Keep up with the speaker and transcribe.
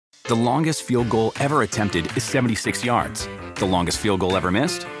The longest field goal ever attempted is 76 yards. The longest field goal ever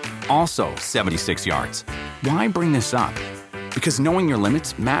missed? Also 76 yards. Why bring this up? Because knowing your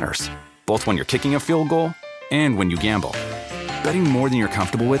limits matters, both when you're kicking a field goal and when you gamble. Betting more than you're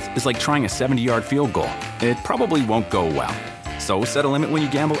comfortable with is like trying a 70-yard field goal. It probably won't go well. So set a limit when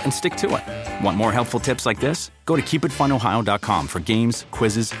you gamble and stick to it. Want more helpful tips like this? Go to keepitfunohio.com for games,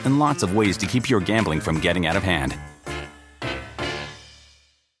 quizzes, and lots of ways to keep your gambling from getting out of hand.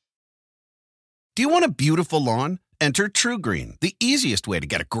 Do you want a beautiful lawn? Enter TruGreen, the easiest way to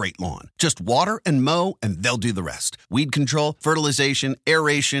get a great lawn. Just water and mow, and they'll do the rest. Weed control, fertilization,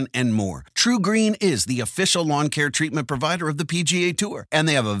 aeration, and more. TruGreen is the official lawn care treatment provider of the PGA Tour, and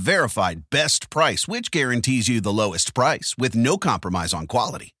they have a verified best price, which guarantees you the lowest price with no compromise on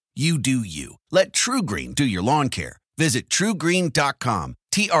quality. You do you. Let TruGreen do your lawn care. Visit TruGreen.com,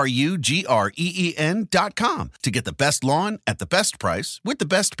 TruGreen.com, to get the best lawn at the best price with the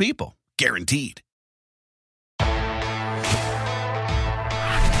best people. Guaranteed.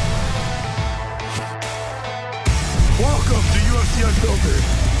 Welcome to UFC Unfiltered.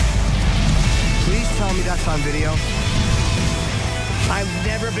 Please tell me that's on video. I've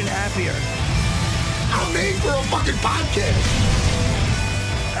never been happier. I'm made for a fucking podcast.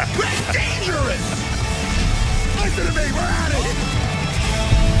 That's dangerous. Listen to me, we're at it.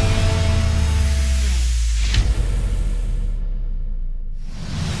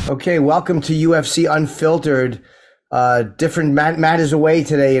 Okay, welcome to UFC Unfiltered. Matt is away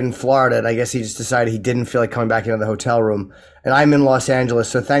today in Florida, and I guess he just decided he didn't feel like coming back into the hotel room. And I'm in Los Angeles,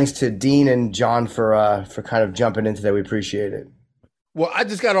 so thanks to Dean and John for kind of jumping in today. We appreciate it. Well, I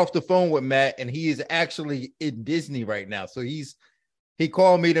just got off the phone with Matt, and he is actually in Disney right now. So he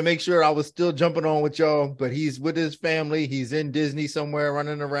called me to make sure I was still jumping on with y'all, but he's with his family. He's in Disney somewhere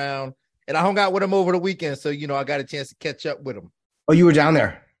running around, and I hung out with him over the weekend. So, I got a chance to catch up with him. Oh, you were down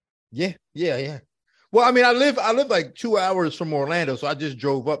there? Yeah. Well, I mean, I live like 2 hours from Orlando, so I just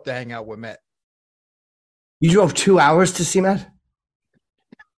drove up to hang out with Matt. You drove 2 hours to see Matt?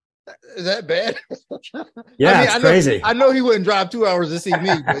 Is that bad? Yeah, it's crazy. I know he wouldn't drive 2 hours to see me,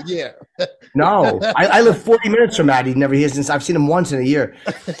 but yeah. No, I live 40 minutes from Matt. I've seen him once in a year.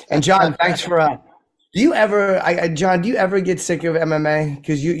 And John, thanks for. Do you ever get sick of MMA?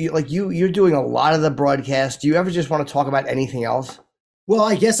 Because you're doing a lot of the broadcast. Do you ever just want to talk about anything else? Well,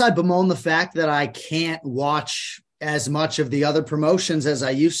 I guess I bemoan the fact that I can't watch as much of the other promotions as I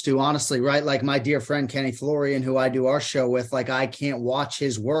used to, honestly, right? Like my dear friend Kenny Florian, who I do our show with, like I can't watch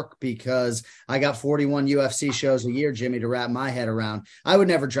his work because I got 41 UFC shows a year, Jimmy, to wrap my head around. I would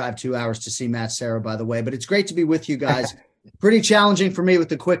never drive 2 hours to see Matt Serra, by the way, but it's great to be with you guys. Pretty challenging for me with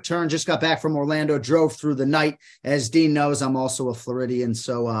the quick turn. Just got back from Orlando, drove through the night. As Dean knows, I'm also a Floridian,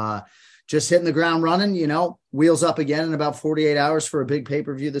 so just hitting the ground running, wheels up again in about 48 hours for a big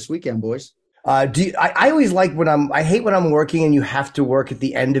pay-per-view this weekend, boys. I always like I hate when I'm working and you have to work at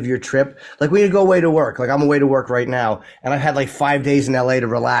the end of your trip. Like when you go away to work, like I'm away to work right now and I've had like 5 days in LA to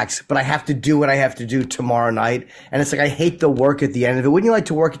relax, but I have to do what I have to do tomorrow night. And it's like, I hate the work at the end of it. Wouldn't you like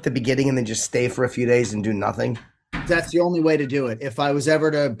to work at the beginning and then just stay for a few days and do nothing? That's the only way to do it. If I was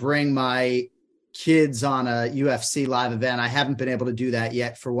ever to bring my kids on a UFC live event, I haven't been able to do that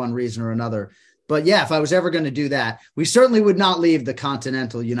yet for one reason or another. But yeah, if I was ever going to do that, we certainly would not leave the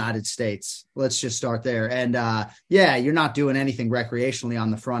continental United States. Let's just start there. And you're not doing anything recreationally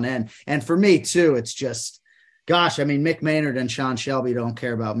on the front end. And for me too, it's just, gosh, I mean, Mick Maynard and Sean Shelby don't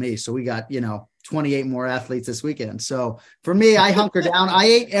care about me. So we got, 28 more athletes this weekend. So for me, I hunker down. I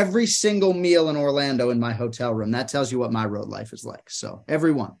ate every single meal in Orlando in my hotel room. That tells you what my road life is like. So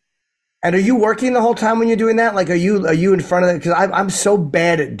everyone. And are you working the whole time when you're doing that? Like, are you in front of it? Because I'm so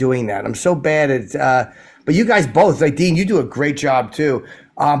bad at doing that. I'm so bad at. But you guys both, like Dean, you do a great job too.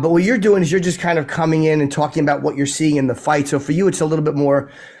 But what you're doing is you're just kind of coming in and talking about what you're seeing in the fight. So for you, it's a little bit more.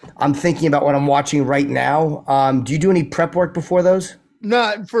 I'm thinking about what I'm watching right now. Do you do any prep work before those?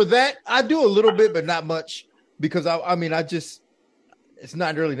 No, for that I do a little bit, but not much because it's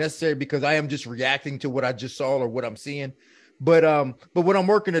not really necessary because I am just reacting to what I just saw or what I'm seeing. But when I'm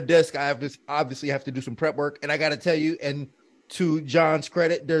working a desk, I obviously have to do some prep work. And I got to tell you, and to John's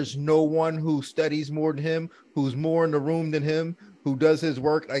credit, there's no one who studies more than him, who's more in the room than him, who does his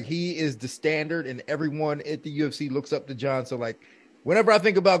work. Like, he is the standard, and everyone at the UFC looks up to John. So, like, whenever I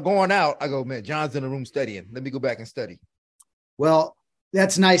think about going out, I go, man, John's in the room studying. Let me go back and study. Well,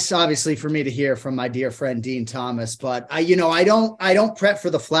 that's nice, obviously, for me to hear from my dear friend Dean Thomas. But I don't prep for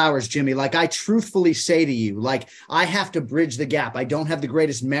the flowers, Jimmy. Like, I truthfully say to you, like, I have to bridge the gap. I don't have the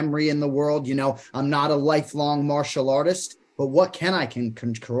greatest memory in the world. I'm not a lifelong martial artist, but what I can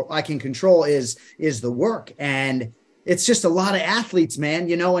control is the work. And it's just a lot of athletes, man,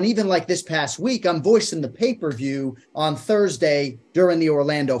 you know, and even like this past week, I'm voicing the pay-per-view on Thursday during the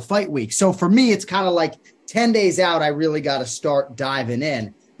Orlando Fight Week. So for me, it's kind of like 10 days out, I really got to start diving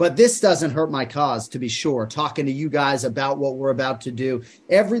in. But this doesn't hurt my cause, to be sure. Talking to you guys about what we're about to do,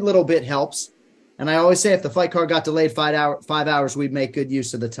 every little bit helps. And I always say if the fight card got delayed 5 hours, we'd make good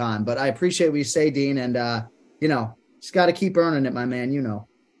use of the time. But I appreciate what you say, Dean. And, you know, just got to keep earning it, my man, you know.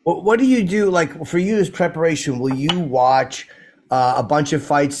 Well, what do you do, like, for you as preparation? Will you watch a bunch of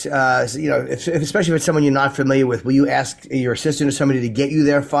fights, you know, especially if it's someone you're not familiar with? Will you ask your assistant or somebody to get you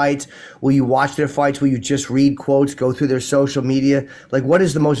their fights? Will you watch their fights? Will you just read quotes, go through their social media? Like, what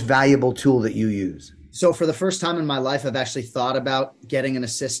is the most valuable tool that you use? So for the first time in my life, I've actually thought about getting an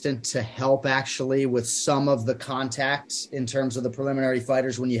assistant to help actually with some of the contacts in terms of the preliminary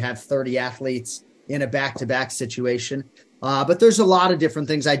fighters when you have 30 athletes in a back-to-back situation. But there's a lot of different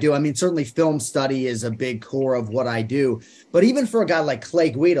things I do. I mean, certainly film study is a big core of what I do. But even for a guy like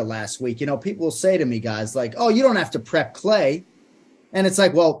Clay Guida last week, you know, people will say to me, guys, like, oh, you don't have to prep Clay. And it's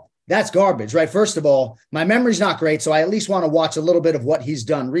like, well, that's garbage, right? First of all, my memory's not great, so I at least want to watch a little bit of what he's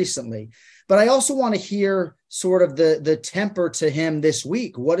done recently. But I also want to hear sort of the temper to him this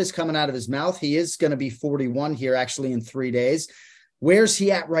week. What is coming out of his mouth? He is going to be 41 here actually in 3 days. Where's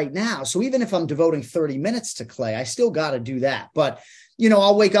he at right now? So even if I'm devoting 30 minutes to Clay, I still got to do that. But, you know,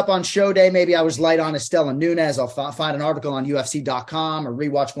 I'll wake up on show day. Maybe I was light on Estela Nunes. I'll find an article on UFC.com or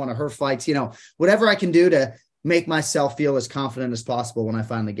rewatch one of her fights. You know, whatever I can do to make myself feel as confident as possible when I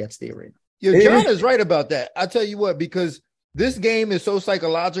finally get to the arena. Yeah, John is right about that. I tell you what, because this game is so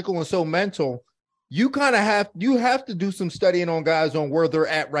psychological and so mental, you kind of have to do some studying on guys on where they're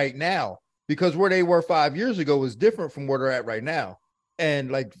at right now, because where they were 5 years ago is different from where they're at right now.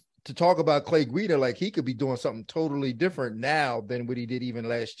 And like, to talk about Clay Guida, like, he could be doing something totally different now than what he did even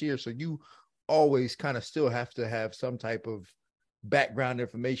last year. So you always kind of still have to have some type of background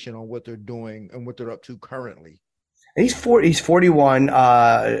information on what they're doing and what they're up to currently. He's 41.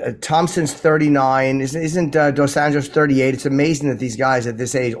 Thompson's 39. Isn't Dos Anjos 38? It's amazing that these guys at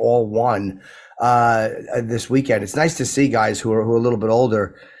this age all won this weekend. It's nice to see guys who are a little bit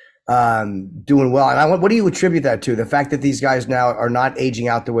older doing well. And what do you attribute that to? The fact that these guys now are not aging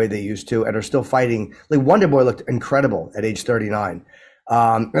out the way they used to and are still fighting. Like, Wonder Boy looked incredible at age 39.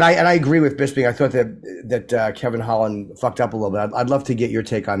 And I agree with Bisping. I thought that Kevin Holland fucked up a little bit. I'd love to get your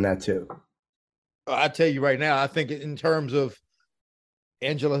take on that too. I tell you right now, I think in terms of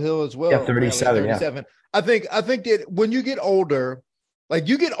Angela Hill as well. Yeah, 37. Yeah. I think that when you get older, like,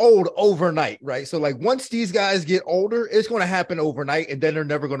 you get old overnight, right? So like, once these guys get older, it's going to happen overnight, and then they're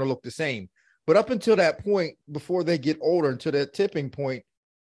never going to look the same. But up until that point, before they get older, until that tipping point,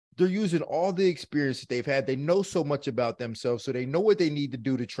 they're using all the experience that they've had. They know so much about themselves, so they know what they need to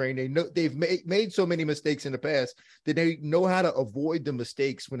do to train. They know they've made so many mistakes in the past that they know how to avoid the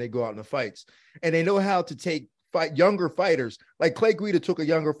mistakes when they go out in the fights. And they know how to fight younger fighters. Like, Clay Guida took a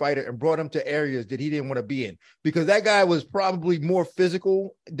younger fighter and brought him to areas that he didn't want to be in, because that guy was probably more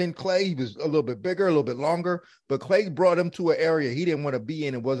physical than Clay. He was a little bit bigger, a little bit longer, but Clay brought him to an area he didn't want to be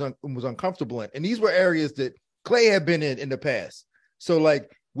in and was uncomfortable in. And these were areas that Clay had been in the past. So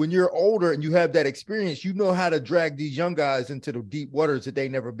like, when you're older and you have that experience, you know how to drag these young guys into the deep waters that they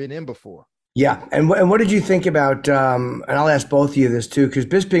never been in before. Yeah. And what did you think about, and I'll ask both of you this too, because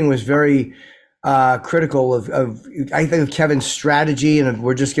Bisping was very critical of I think, of Kevin's strategy, and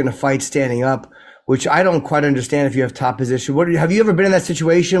we're just going to fight standing up, which I don't quite understand if you have top position. Have you ever been in that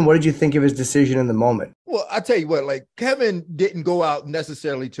situation? What did you think of his decision in the moment? Well, I tell you what, like, Kevin didn't go out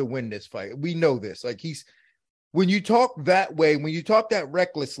necessarily to win this fight. We know this. Like, when you talk that way, when you talk that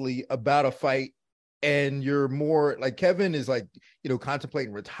recklessly about a fight, and you're more like, Kevin is like, you know,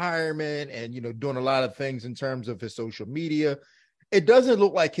 contemplating retirement and, you know, doing a lot of things in terms of his social media, it doesn't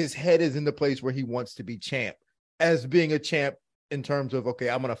look like his head is in the place where he wants to be champ, as being a champ in terms of, okay,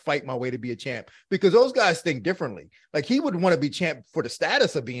 I'm going to fight my way to be a champ, because those guys think differently. Like, he would want to be champ for the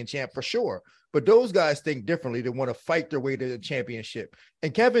status of being champ for sure, but those guys think differently. They want to fight their way to the championship.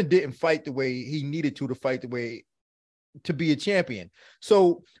 And Kevin didn't fight the way he needed to fight the way to be a champion.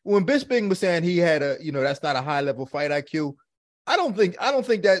 So when Bisping was saying he had that's not a high level fight IQ, I don't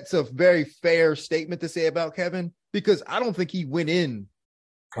think that's a very fair statement to say about Kevin, because I don't think he went in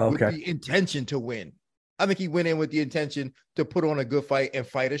with the intention to win. I think he went in with the intention to put on a good fight and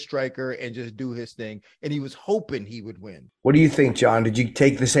fight a striker and just do his thing. And he was hoping he would win. What do you think, John? Did you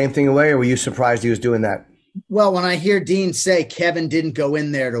take the same thing away, or were you surprised he was doing that? Well, when I hear Dean say Kevin didn't go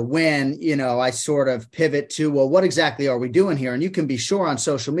in there to win, you know, I sort of pivot to, well, what exactly are we doing here? And you can be sure on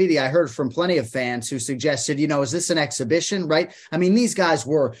social media, I heard from plenty of fans who suggested, you know, is this an exhibition, right? I mean, these guys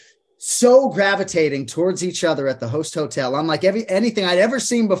were so gravitating towards each other at the host hotel, unlike anything I'd ever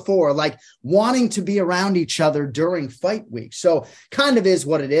seen before, like wanting to be around each other during fight week. So kind of is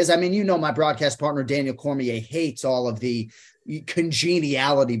what it is. I mean, you know, my broadcast partner, Daniel Cormier, hates all of the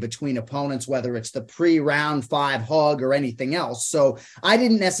congeniality between opponents, whether it's the pre-round 5 hug or anything else. So I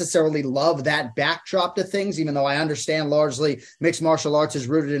didn't necessarily love that backdrop to things, even though I understand largely mixed martial arts is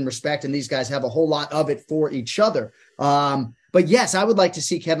rooted in respect and these guys have a whole lot of it for each other. But yes, I would like to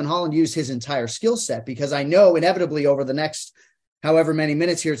see Kevin Holland use his entire skill set, because I know inevitably over the next however many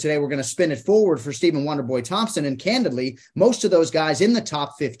minutes here today, we're going to spin it forward for Stephen Wonderboy Thompson. And candidly, most of those guys in the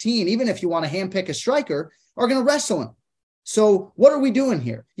top 15, even if you want to handpick a striker, are going to wrestle him. So what are we doing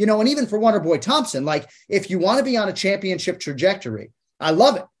here? You know, and even for Wonderboy Thompson, like if you want to be on a championship trajectory, I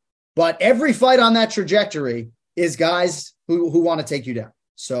love it. But every fight on that trajectory is guys who want to take you down.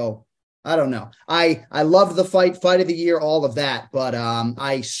 So I don't know. I love the fight of the year, all of that. But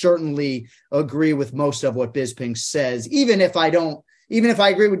I certainly agree with most of what Bisping says, even if I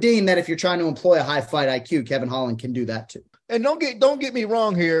agree with Dean that if you're trying to employ a high fight IQ, Kevin Holland can do that too. And don't get me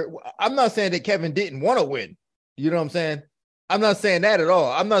wrong here. I'm not saying that Kevin didn't want to win. You know what I'm saying? I'm not saying that at all.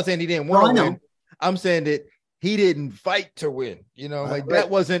 I'm not saying he didn't want to win. I'm saying that he didn't fight to win. You know, like that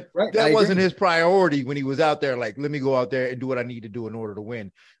wasn't his priority when he was out there. Like, let me go out there and do what I need to do in order to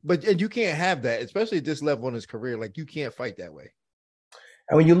win. And you can't have that, especially at this level in his career. Like, you can't fight that way.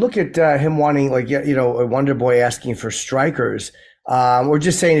 And when you look at him wanting, like, you know, a Wonder Boy asking for strikers, or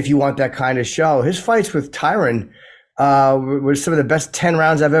just saying if you want that kind of show, his fights with Tyron were some of the best 10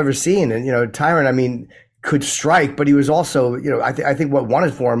 rounds I've ever seen. And, you know, Tyron, I mean, could strike, but he was also, you know, I think what won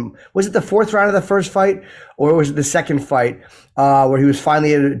it for him, was it the 4th round of the first fight, or was it the second fight where he was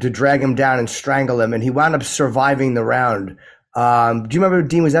finally able to drag him down and strangle him, and he wound up surviving the round. Do you remember,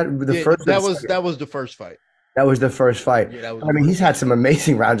 Dean, was that the first? That was the first fight. That was the first fight. Yeah, I mean, he's had some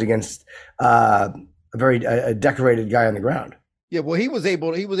amazing rounds against a very decorated guy on the ground. Yeah, well, he was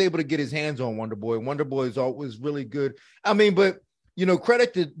able to get his hands on Wonder Boy. Wonder Boy is always really good. I mean, but you know,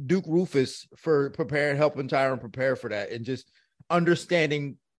 credit to Duke Roufus for helping Tyron prepare for that and just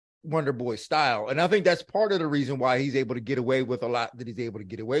understanding Wonder Boy's style. And I think that's part of the reason why he's able to get away with a lot that he's able to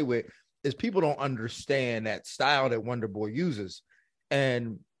get away with, is people don't understand that style that Wonder Boy uses.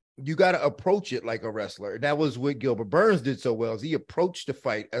 And you got to approach it like a wrestler. And that was what Gilbert Burns did so well, is he approached the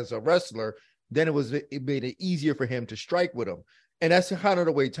fight as a wrestler. Then it made it easier for him to strike with him. And that's kind of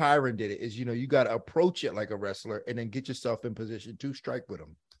the way Tyron did it, is, you know, you got to approach it like a wrestler and then get yourself in position to strike with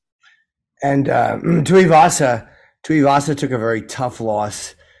him. And Tuivasa took a very tough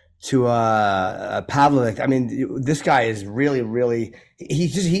loss to Pavlovich. I mean, this guy is really, really,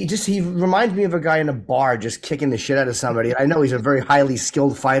 he reminds me of a guy in a bar just kicking the shit out of somebody. I know he's a very highly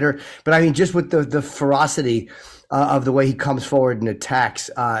skilled fighter, but I mean, just with the ferocity of the way he comes forward and attacks,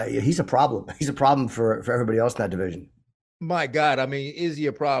 he's a problem. He's a problem for everybody else in that division. My God, I mean, is he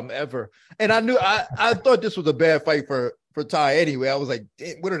a problem ever? And I thought this was a bad fight for Ty anyway. I was like,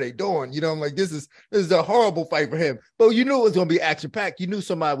 what are they doing? You know, I'm like, this is a horrible fight for him. But you knew it was going to be action-packed. You knew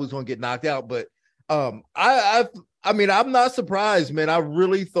somebody was going to get knocked out. But I mean, I'm not surprised, man. I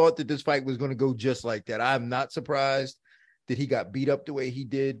really thought that this fight was going to go just like that. I'm not surprised that he got beat up the way he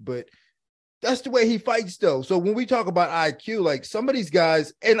did, but that's the way he fights, though. So when we talk about IQ, like some of these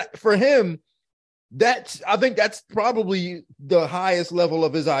guys, and for him, I think that's probably the highest level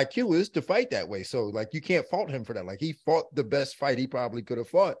of his IQ, is to fight that way. So like, you can't fault him for that. Like, he fought the best fight he probably could have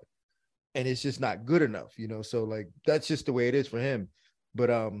fought, and it's just not good enough, you know? So like, that's just the way it is for him. But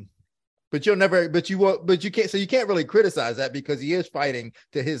you can't really criticize that, because he is fighting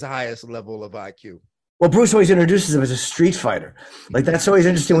to his highest level of IQ. Well, Bruce always introduces him as a street fighter. Like, that's always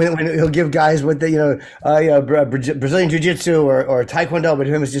interesting when he'll give guys what Brazilian Jiu-Jitsu or Taekwondo, but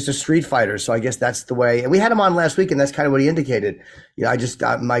him is just a street fighter. So I guess that's the way. And we had him on last week, and that's kind of what he indicated. You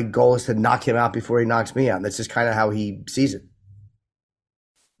know, my goal is to knock him out before he knocks me out. That's just kind of how he sees it.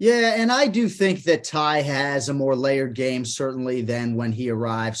 Yeah, and I do think that Ty has a more layered game, certainly, than when he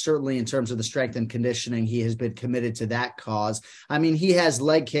arrived. Certainly in terms of the strength and conditioning, he has been committed to that cause. I mean, he has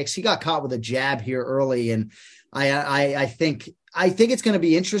leg kicks. He got caught with a jab here early, and I think it's going to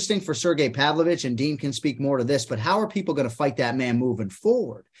be interesting for Sergey Pavlovich, and Dean can speak more to this, but how are people going to fight that man moving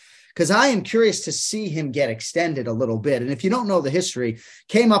forward? Because I am curious to see him get extended a little bit. And if you don't know the history,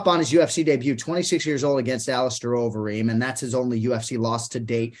 came up on his UFC debut, 26 years old, against Alistair Overeem, and that's his only UFC loss to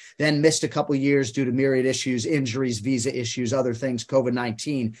date. Then missed a couple years due to myriad issues, injuries, visa issues, other things,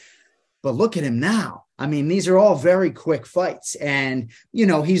 COVID-19. But look at him now. I mean, these are all very quick fights. And,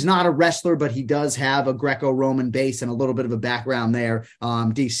 he's not a wrestler, but he does have a Greco-Roman base and a little bit of a background there.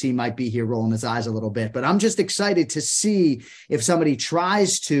 DC might be here rolling his eyes a little bit, but I'm just excited to see if somebody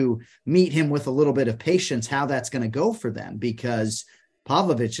tries to meet him with a little bit of patience, how that's going to go for them, because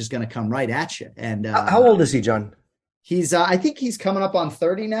Pavlovich is going to come right at you. And how old is he, John? He's, I think he's coming up on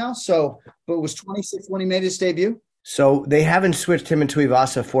 30 now. But it was 26 when he made his debut. So they haven't switched him into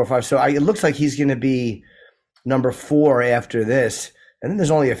Tuivasa 4 or 5. So it looks like he's going to be number 4 after this. And then there's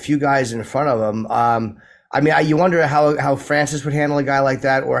only a few guys in front of him. You wonder how Francis would handle a guy like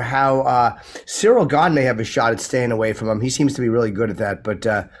that, or how Cyril Gane may have a shot at staying away from him. He seems to be really good at that, but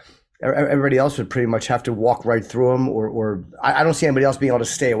everybody else would pretty much have to walk right through him, or I don't see anybody else being able to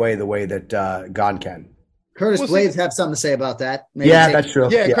stay away the way that Gane can. Curtis Blades have something to say about that. That's true.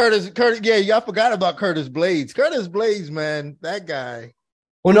 Yeah, Curtis. Yeah, y'all forgot about Curtis Blades. Curtis Blades, man, that guy.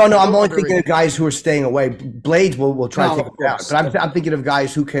 Well, no, I'm only thinking of guys who are staying away. Blades will try to take him down, but I'm thinking of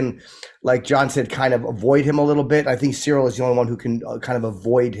guys who can, like John said, kind of avoid him a little bit. I think Cyril is the only one who can kind of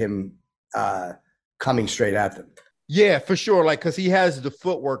avoid him coming straight at them. Yeah, for sure. Like, because he has the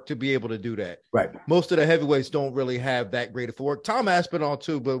footwork to be able to do that. Right. Most of the heavyweights don't really have that great of footwork. Tom Aspinall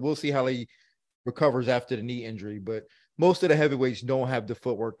too, but we'll see how he recovers after the knee injury. But most of the heavyweights don't have the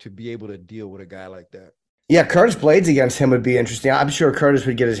footwork to be able to deal with a guy like that. Yeah, Curtis Blades against him would be interesting. I'm sure Curtis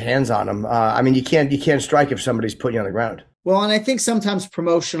would get his hands on him. You can't strike if somebody's putting you on the ground. Well, and I think sometimes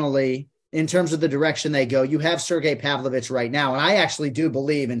promotionally, in terms of the direction they go, you have Sergey Pavlovich right now. And I actually do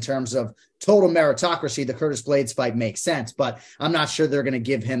believe, in terms of total meritocracy, the Curtis Blades fight makes sense, but I'm not sure they're going to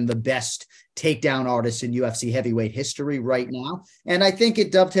give him the best takedown artist in UFC heavyweight history right now. And I think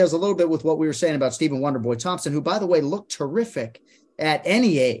it dovetails a little bit with what we were saying about Stephen Wonderboy Thompson, who, by the way, looked terrific at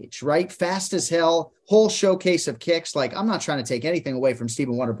any age, right? Fast as hell, whole showcase of kicks. Like, I'm not trying to take anything away from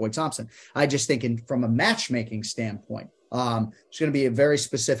Stephen Wonderboy Thompson. I just think from a matchmaking standpoint, it's going to be a very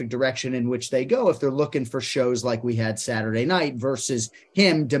specific direction in which they go if they're looking for shows like we had Saturday night versus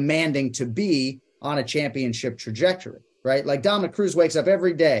him demanding to be on a championship trajectory, right? Like, Dominic Cruz wakes up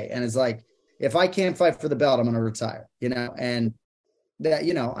every day and is like, if I can't fight for the belt, I'm going to retire, and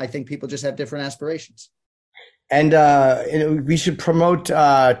that, I think people just have different aspirations. And we should promote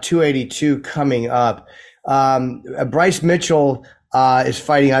 282 coming up. Bryce Mitchell is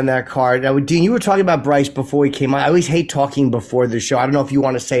fighting on that card. Now, Dean, you were talking about Bryce before he came on. I always hate talking before the show. I don't know if you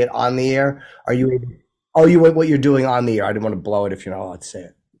want to say it on the air. Are you able? Oh, what you're doing on the air. I didn't want to blow it if you're not allowed to say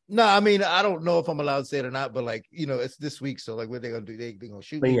it. No, I mean, I don't know if I'm allowed to say it or not, but it's this week, so what they're gonna do? They're gonna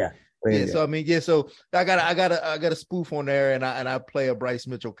shoot me. Yeah. So I got a spoof on there, and I play a Bryce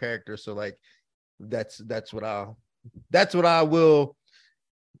Mitchell character. So that's what I will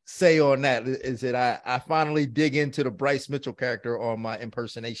say on that, is that I finally dig into the Bryce Mitchell character on my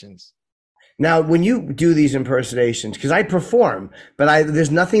impersonations. Now, when you do these impersonations, because I perform, but there's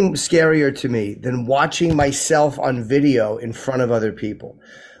nothing scarier to me than watching myself on video in front of other people.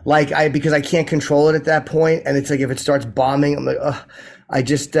 Because I can't control it at that point, and it's like if it starts bombing, I'm like, ugh.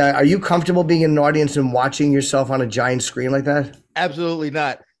 Are you comfortable being in an audience and watching yourself on a giant screen like that? Absolutely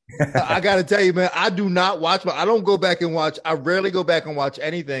not. I got to tell you, man, I do not watch, I don't go back and watch. I rarely go back and watch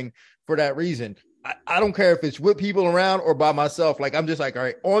anything for that reason. I don't care if it's with people around or by myself. I'm just like, all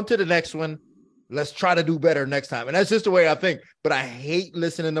right, on to the next one. Let's try to do better next time. And that's just the way I think. But I hate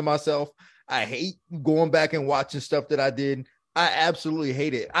listening to myself. I hate going back and watching stuff that I did. I absolutely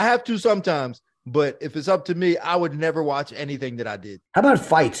hate it. I have to sometimes. But if it's up to me, I would never watch anything that I did. How about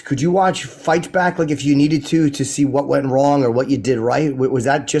fights? Could you watch fights back, if you needed to see what went wrong or what you did right? Was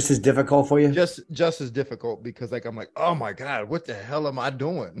that just as difficult for you? Just as difficult, because I'm like, oh my God, what the hell am I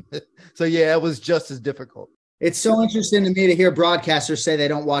doing? So yeah, it was just as difficult. It's so interesting to me to hear broadcasters say they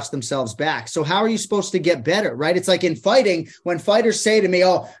don't watch themselves back. So how are you supposed to get better, right? It's like in fighting, when fighters say to me,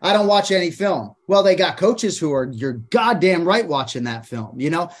 oh, I don't watch any film. Well, they got coaches who are, you're goddamn right watching that film.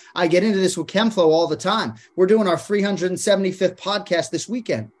 I get into this with Kemflo all the time. We're doing our 375th podcast this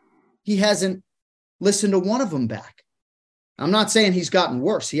weekend. He hasn't listened to one of them back. I'm not saying he's gotten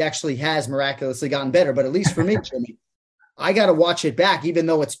worse. He actually has miraculously gotten better, but at least for me, Jimmy, I got to watch it back, even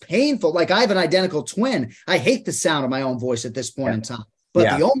though it's painful. I have an identical twin. I hate the sound of my own voice at this point in time.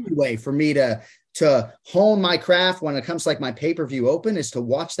 But the only way for me to hone my craft when it comes to my pay-per-view open is to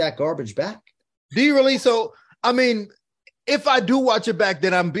watch that garbage back. Do you really? So, I mean, if I do watch it back,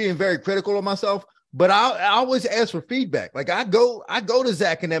 then I'm being very critical of myself. But I always ask for feedback. I go to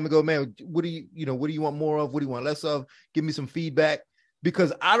Zach and them and go, man, what do you want more of? What do you want less of? Give me some feedback,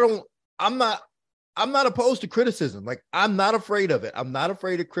 because I'm not opposed to criticism. I'm not afraid of it. I'm not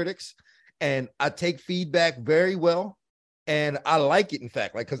afraid of critics, and I take feedback very well. And I like it, in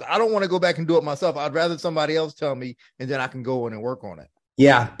fact, like, because I don't want to go back and do it myself. I'd rather somebody else tell me, and then I can go in and work on it.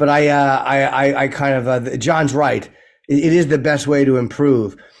 Yeah, but I kind of John's right. It is the best way to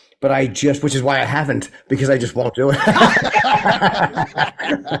improve, but which is why I haven't, because I just won't do it.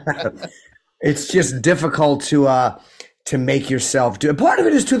 It's just difficult to make yourself do it. Part of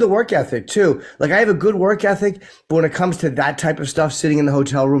it is to the work ethic too. Like I have a good work ethic, but when it comes to that type of stuff, sitting in the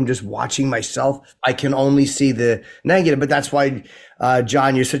hotel room, just watching myself, I can only see the negative. But that's why,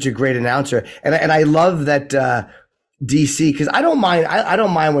 John, you're such a great announcer. And I love that, DC, because I don't mind. I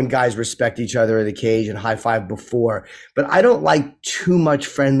don't mind when guys respect each other in the cage and high five before, but I don't like too much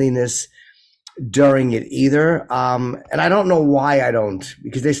friendliness during it either. And I don't know why I don't,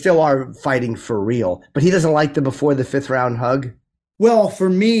 because they still are fighting for real. But he doesn't like the before the 5th round hug. Well, for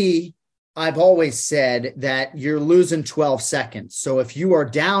me, I've always said that you're losing 12 seconds. So if you are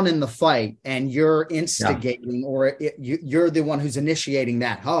down in the fight and you're instigating or you're the one who's initiating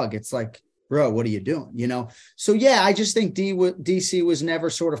that hug, it's like, bro, what are you doing? You know? So yeah, I just think DC was never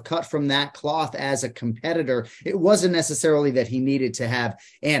sort of cut from that cloth as a competitor. It wasn't necessarily that he needed to have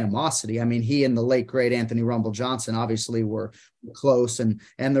animosity. I mean, he and the late great Anthony Rumble Johnson obviously were close and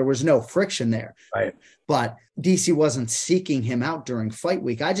there was no friction there. Right. But DC wasn't seeking him out during fight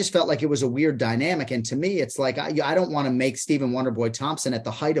week. I just felt like it was a weird dynamic. And to me, it's like, I don't want to make Stephen Wonderboy Thompson at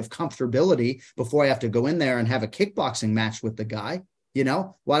the height of comfortability before I have to go in there and have a kickboxing match with the guy. You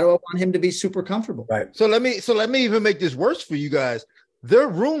know, why do I want him to be super comfortable? Right. So let me even make this worse for you guys. Their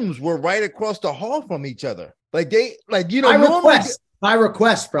rooms were right across the hall from each other. Like by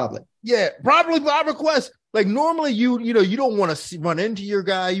request, probably. Yeah, probably by request. Like normally you don't want to run into your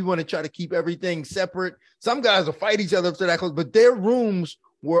guy. You want to try to keep everything separate. Some guys will fight each other up to that close, but their rooms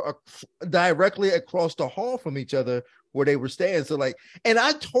were directly across the hall from each other where they were staying. So like, and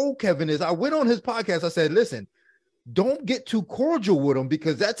I told Kevin this. I went on his podcast. I said, listen, don't get too cordial with him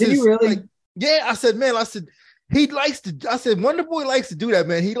because that's Did you really? Like, yeah, I said, he likes to. I said, Wonderboy likes to do that,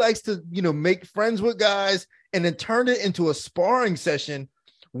 man. He likes to, make friends with guys and then turn it into a sparring session,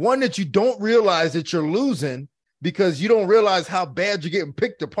 one that you don't realize that you're losing because you don't realize how bad you're getting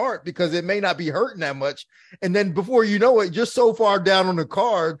picked apart because it may not be hurting that much. And then before you know it, you're so far down on the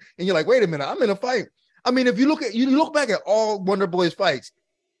card and you're like, wait a minute, I'm in a fight. I mean, if you look back at all Wonderboy's fights,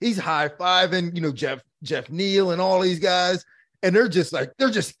 he's high-fiving, Jeff Neal and all these guys, and they're just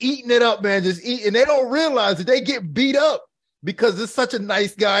eating it up, man, and they don't realize that they get beat up because there's such a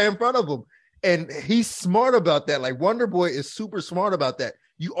nice guy in front of them. And he's smart about that. Like Wonderboy is super smart about that.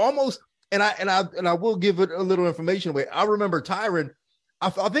 You almost, and I will give it a little information away. I remember Tyron. I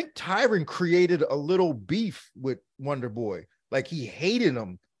think Tyron created a little beef with Wonderboy. Like he hated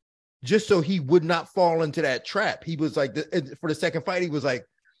him just so he would not fall into that trap. He was like, for the second fight, he was like,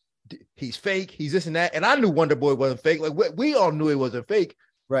 he's fake, he's this and that. And I knew Wonderboy wasn't fake. Like we all knew he wasn't fake.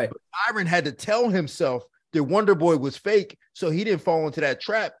 Right. But Tyron had to tell himself that Wonderboy was fake so he didn't fall into that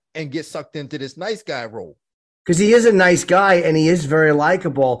trap and get sucked into this nice guy role. Because he is a nice guy and he is very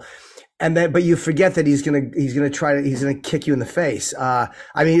likable. But you forget that he's gonna kick you in the face. I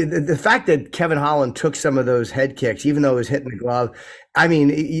mean, the fact that Kevin Holland took some of those head kicks, even though it was hitting the glove, I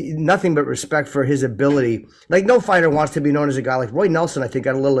mean, nothing but respect for his ability. Like no fighter wants to be known as a guy like Roy Nelson. I think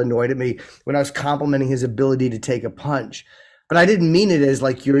got a little annoyed at me when I was complimenting his ability to take a punch, but I didn't mean it as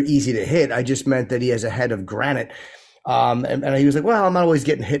like you're easy to hit. I just meant that he has a head of granite. And he was like, well, I'm not always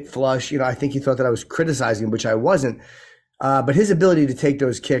getting hit flush. I think he thought that I was criticizing him, which I wasn't. But his ability to take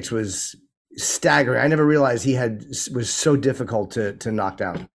those kicks was staggering. I never realized was so difficult to knock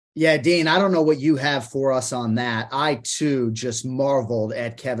down. Yeah, Dean, I don't know what you have for us on that. I too just marveled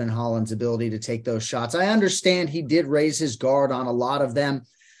at Kevin Holland's ability to take those shots. I understand he did raise his guard on a lot of them,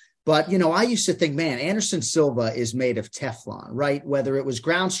 but I used to think, man, Anderson Silva is made of Teflon, right? Whether it was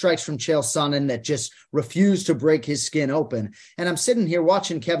ground strikes from Chael Sonnen that just refused to break his skin open. And I'm sitting here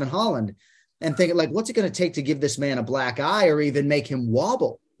watching Kevin Holland and thinking, like, what's it going to take to give this man a black eye or even make him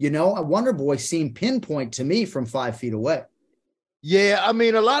wobble? A Wonderboy seemed pinpoint to me from 5 feet away. Yeah, I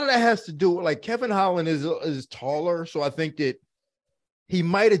mean, a lot of that has to do with, like, Kevin Holland is taller, so I think that he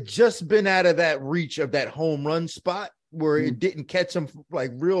might have just been out of that reach of that home run spot where it didn't catch him,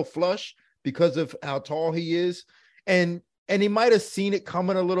 like, real flush because of how tall he is. And he might have seen it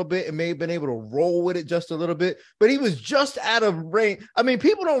coming a little bit and may have been able to roll with it just a little bit, but he was just out of range. I mean,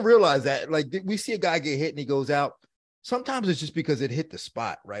 people don't realize that. Like, we see a guy get hit and he goes out. Sometimes it's just because it hit the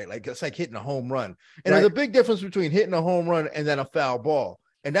spot, right? Like it's like hitting a home run. And There's a big difference between hitting a home run and then a foul ball.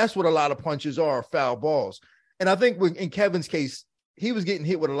 And that's what a lot of punches are, foul balls. And I think in Kevin's case, he was getting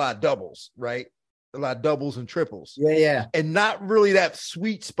hit with a lot of doubles, right? a lot of doubles and triples. Yeah. And not really that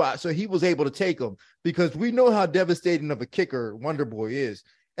sweet spot. So he was able to take them because we know how devastating of a kicker Wonder Boy is.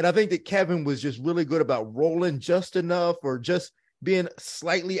 And I think that Kevin was just really good about rolling just enough or just being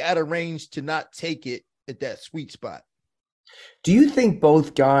slightly out of range to not take it at that sweet spot. Do you think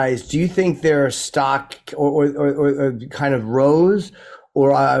both guys, do you think their stock or kind of rose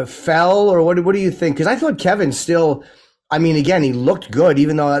or fell, or what do you think? Because I thought Kevin still, I mean, again, he looked good,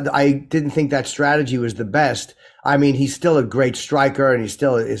 even though I didn't think that strategy was the best. I mean, he's still a great striker and he's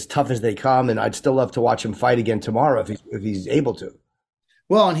still as tough as they come. And I'd still love to watch him fight again tomorrow if he's able to.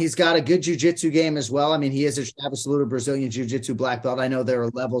 Well, and he's got a good jiu-jitsu game as well. I mean, he is a absolute Brazilian jiu-jitsu black belt. I know there are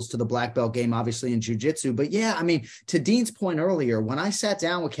levels to the black belt game, obviously, in jiu-jitsu. But yeah, I mean, to Dean's point earlier, when I sat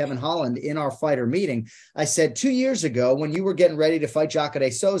down with Kevin Holland in our fighter meeting, I said 2 years ago when you were getting ready to fight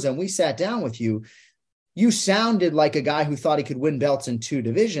Jacare Souza and we sat down with you, you sounded like a guy who thought he could win belts in 2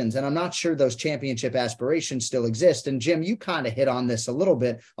 divisions. And I'm not sure those championship aspirations still exist. And Jim, you kind of hit on this a little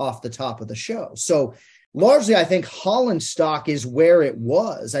bit off the top of the show. So largely, I think Holland's stock is where it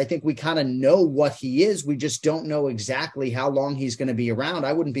was. I think we kind of know what he is. We just don't know exactly how long he's going to be around.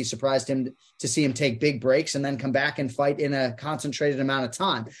 I wouldn't be surprised to see him take big breaks and then come back and fight in a concentrated amount of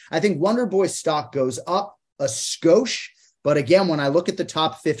time. I think Wonder Boy's stock goes up a skosh. But again, when I look at the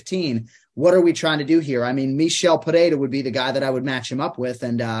top 15, what are we trying to do here? I mean, Michel Pereira would be the guy that I would match him up with.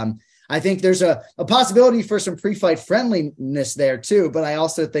 And I think there's a possibility for some pre-fight friendliness there too, but I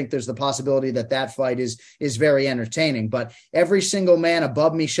also think there's the possibility that fight is very entertaining. But every single man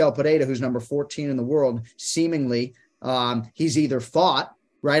above Michel Pereira, who's number 14 in the world, seemingly he's either fought,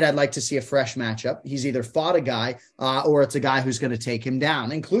 right? I'd like to see a fresh matchup. He's either fought a guy or it's a guy who's going to take him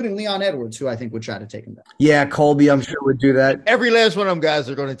down, including Leon Edwards, who I think would try to take him down. Yeah, Colby, I'm sure would do that. Every last one of them guys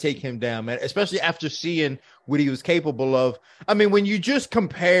are going to take him down, man, especially after seeing what he was capable of. I mean, when you just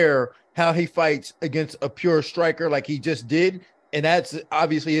compare how he fights against a pure striker like he just did, and that's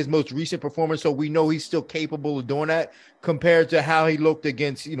obviously his most recent performance, so we know he's still capable of doing that, compared to how he looked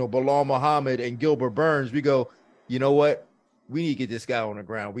against, Bilal Muhammad and Gilbert Burns, we go, you know what? We need to get this guy on the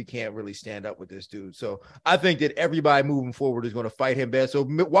ground. We can't really stand up with this dude. So I think that everybody moving forward is going to fight him bad. So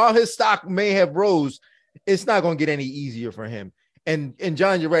while his stock may have rose, it's not going to get any easier for him. And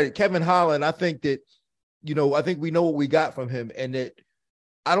John, you're right. Kevin Holland, I think that, I think we know what we got from him, and that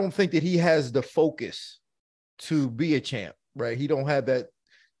I don't think that he has the focus to be a champ, right? He don't have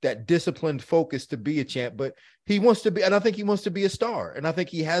that disciplined focus to be a champ, but he wants to be, and I think he wants to be a star. And I think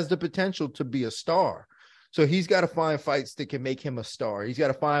he has the potential to be a star. So he's got to find fights that can make him a star. He's got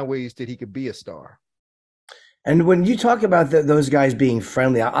to find ways that he could be a star. And when you talk about those guys being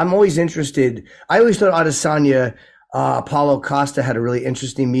friendly, I'm always interested. I always thought Adesanya, Paulo Costa had a really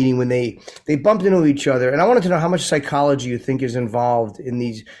interesting meeting when they bumped into each other. And I wanted to know how much psychology you think is involved in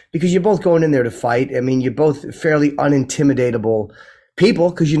these, because you're both going in there to fight. I mean, you're both fairly unintimidatable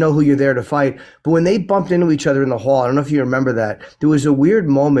people because you know who you're there to fight. But when they bumped into each other in the hall, I don't know if you remember that, there was a weird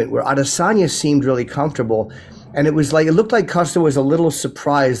moment where Adesanya seemed really comfortable. And it looked like Costa was a little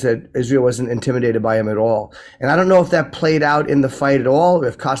surprised that Israel wasn't intimidated by him at all. And I don't know if that played out in the fight at all, or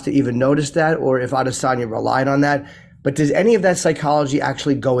if Costa even noticed that, or if Adesanya relied on that. But does any of that psychology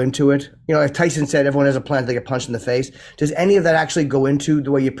actually go into it? Like Tyson said, everyone has a plan to get punched in the face. Does any of that actually go into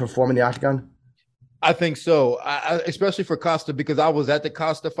the way you perform in the octagon? I think so, especially for Costa, because I was at the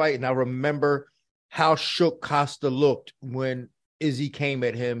Costa fight, and I remember how shook Costa looked when Izzy came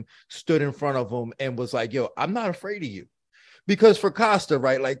at him, stood in front of him, and was like, yo, I'm not afraid of you. Because for Costa,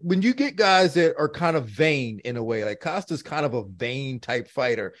 right, like when you get guys that are kind of vain in a way, like Costa's kind of a vain type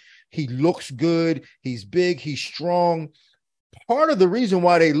fighter. He looks good. He's big. He's strong. Part of the reason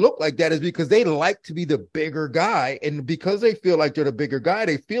why they look like that is because they like to be the bigger guy. And because they feel like they're the bigger guy,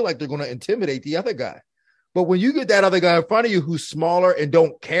 they feel like they're going to intimidate the other guy. But when you get that other guy in front of you who's smaller and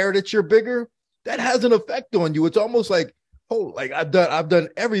don't care that you're bigger, that has an effect on you. It's almost like, oh, like I've done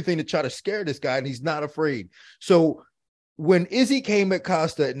everything to try to scare this guy, and he's not afraid. So when Izzy came at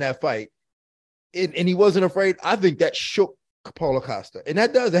Costa in that fight, and he wasn't afraid, I think that shook Paulo Costa. And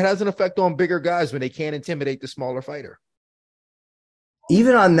that has an effect on bigger guys when they can't intimidate the smaller fighter.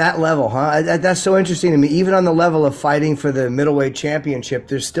 Even on that level, huh? That's so interesting to me. Even on the level of fighting for the middleweight championship,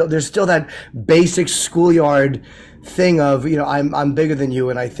 there's still that basic schoolyard thing of, I'm bigger than you,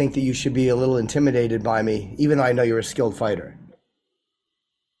 and I think that you should be a little intimidated by me, even though I know you're a skilled fighter.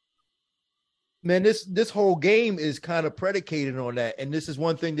 Man, this whole game is kind of predicated on that. And this is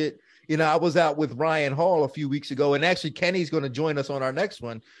one thing that, I was out with Ryan Hall a few weeks ago, and actually Kenny's going to join us on our next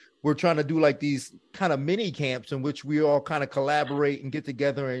one. We're trying to do like these kind of mini camps in which we all kind of collaborate and get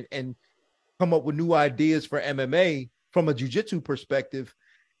together and come up with new ideas for MMA from a jiu-jitsu perspective.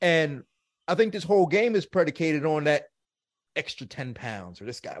 And I think this whole game is predicated on that extra 10 pounds, or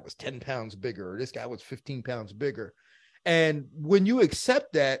this guy was 10 pounds bigger, or this guy was 15 pounds bigger. And when you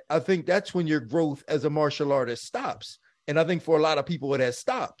accept that, I think that's when your growth as a martial artist stops. And I think for a lot of people, it has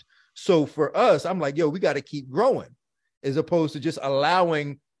stopped. So for us, I'm like, yo, we got to keep growing, as opposed to just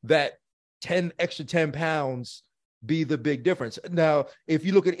allowing that 10 pounds be the big difference. Now, if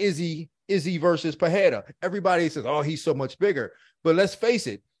you look at Izzy versus Pereira, everybody says, oh, he's so much bigger. But let's face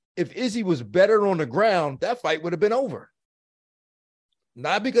it, if Izzy was better on the ground, that fight would have been over.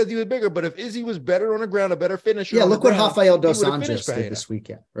 Not because he was bigger, but if Izzy was better on the ground, a better finisher. Yeah, look what Rafael dos Anjos did this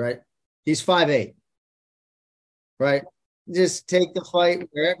weekend, right? He's 5'8", right? Just take the fight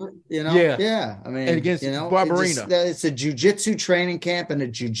wherever, you know? Yeah. I mean, and against Barberena. It's a jiu-jitsu training camp and a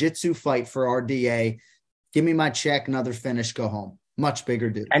jiu-jitsu fight for RDA. Give me my check, another finish, go home. Much bigger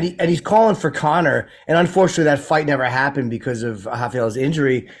dude. And he's calling for Conor. And unfortunately, that fight never happened because of Rafael's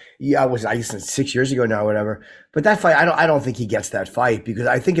injury. I guess 6 years ago now, or whatever. But that fight, I don't think he gets that fight, because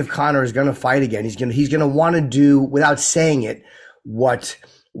I think if Conor is going to fight again, he's going to want to do, without saying it, what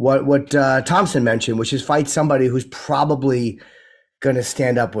Thompson mentioned, which is fight somebody who's probably going to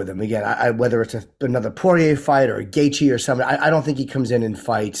stand up with him again. Whether it's another Poirier fight or a Gaethje or something, I don't think he comes in and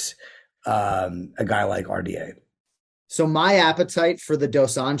fights a guy like RDA. So my appetite for the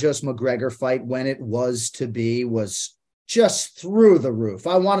Dos Anjos McGregor fight, when it was to be, was just through the roof.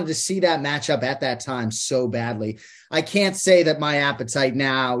 I wanted to see that matchup at that time so badly. I can't say that my appetite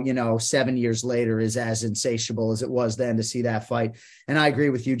now, 7 years later, is as insatiable as it was then to see that fight. And I agree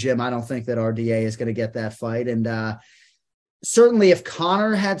with you, Jim. I don't think that RDA is going to get that fight. And certainly if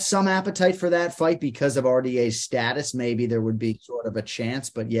Conor had some appetite for that fight because of RDA's status, maybe there would be sort of a chance.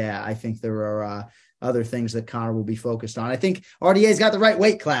 But yeah, I think there are other things that Conor will be focused on. I think RDA's got the right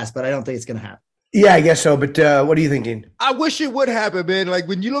weight class, but I don't think it's going to happen. Yeah, I guess so. But what do you think, Dean? I wish it would happen, man. Like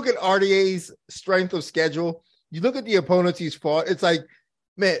when you look at RDA's strength of schedule, you look at the opponents he's fought, it's like,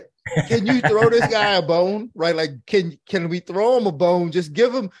 man, can you throw this guy a bone? Right? Like, can we throw him a bone? Just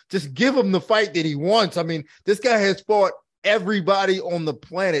give him the fight that he wants. I mean, this guy has fought everybody on the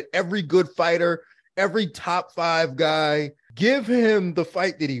planet, every good fighter, every top 5 guy. Give him the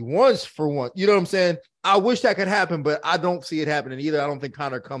fight that he wants for once. You know what I'm saying? I wish that could happen, but I don't see it happening either. I don't think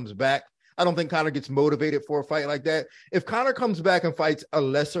Conor comes back. I don't think Conor gets motivated for a fight like that. If Conor comes back and fights a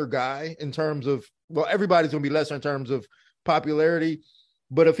lesser guy in terms of, well, everybody's going to be lesser in terms of popularity.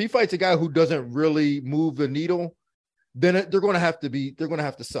 But if he fights a guy who doesn't really move the needle, then they're going to have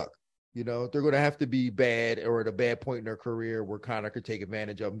to suck. They're going to have to be bad or at a bad point in their career where Conor could take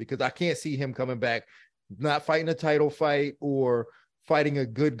advantage of them, because I can't see him coming back, not fighting a title fight or fighting a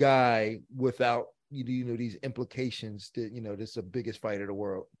good guy without, these implications that, this is the biggest fight of the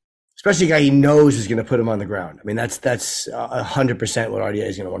world. Especially a guy he knows is going to put him on the ground. I mean, that's 100% what RDA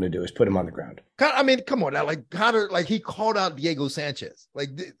is going to want to do, is put him on the ground. I mean, come on now, like Conor, like he called out Diego Sanchez. Like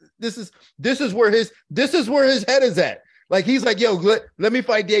this is where his head is at. Like he's like, yo, let me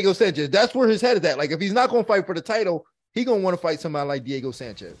fight Diego Sanchez. That's where his head is at. Like if he's not going to fight for the title, he's going to want to fight somebody like Diego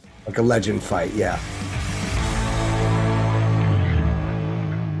Sanchez. Like a legend fight, yeah.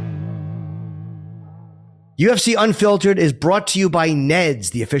 UFC Unfiltered is brought to you by Neds,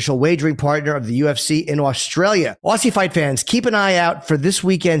 the official wagering partner of the UFC in Australia. Aussie fight fans, keep an eye out for this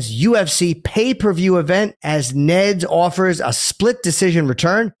weekend's UFC pay-per-view event, as Neds offers a split decision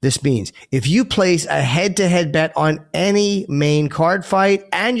return. This means if you place a head-to-head bet on any main card fight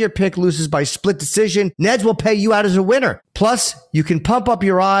and your pick loses by split decision, Neds will pay you out as a winner. Plus, you can pump up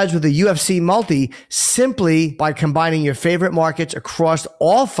your odds with a UFC multi simply by combining your favorite markets across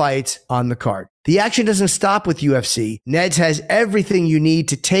all fights on the card. The action doesn't stop with UFC. Neds has everything you need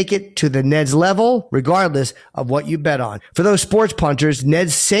to take it to the Neds level, regardless of what you bet on. For those sports punters, Neds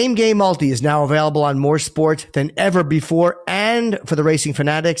Same Game Multi is now available on more sports than ever before. And for the racing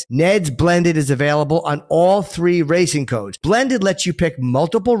fanatics, Neds Blended is available on all 3 racing codes. Blended lets you pick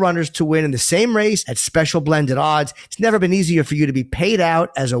multiple runners to win in the same race at special blended odds. It's never been easier for you to be paid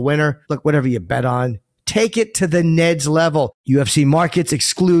out as a winner. Look, whatever you bet on, take it to the Neds level. UFC markets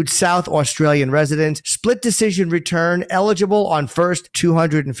exclude South Australian residents. Split decision return eligible on first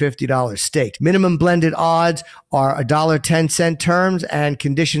 $250 staked. Minimum blended odds are $1.10 terms and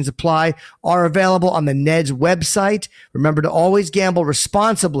conditions apply. Are available on the Neds website. Remember to always gamble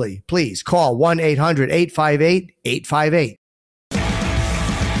responsibly. Please call 1-800-858-858.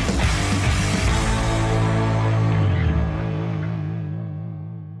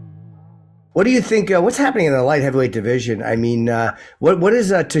 What do you think? What's happening in the light heavyweight division? I mean, what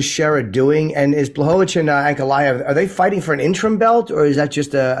is Teixeira doing? And is Blachowicz and Ankalaev, are they fighting for an interim belt, or is that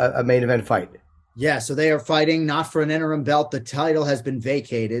just a main event fight? Yeah, so they are fighting not for an interim belt. The title has been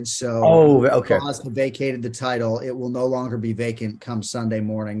vacated. So Okay. Has vacated the title. It will no longer be vacant come Sunday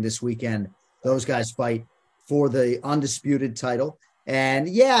morning. This weekend, those guys fight for the undisputed title. And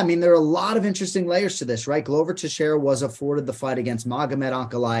yeah, I mean, there are a lot of interesting layers to this, right? Glover Teixeira was afforded the fight against Magomed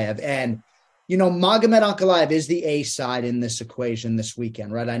Ankalaev. And, Magomed Ankalaev is the A side in this equation this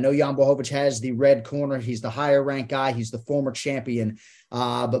weekend, right? I know Jan Blachowicz has the red corner. He's the higher ranked guy. He's the former champion.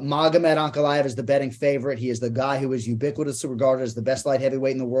 But Magomed Ankalaev is the betting favorite. He is the guy who is ubiquitously regarded as the best light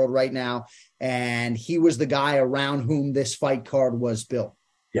heavyweight in the world right now. And he was the guy around whom this fight card was built.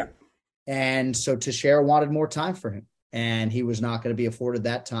 Yeah. And so Teixeira wanted more time for him, and he was not going to be afforded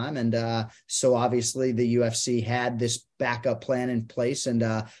that time. And so obviously the UFC had this backup plan in place, and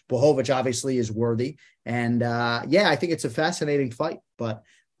Blachowicz obviously is worthy. And I think it's a fascinating fight, but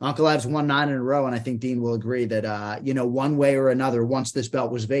Ankalaev's won 9 in a row, and I think Dean will agree that, one way or another, once this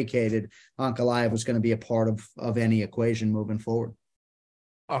belt was vacated, Ankalaev was going to be a part of any equation moving forward.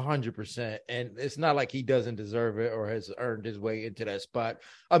 100%. And it's not like he doesn't deserve it or has earned his way into that spot.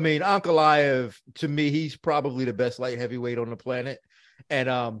 I mean, Ankalaev, to me, he's probably the best light heavyweight on the planet. And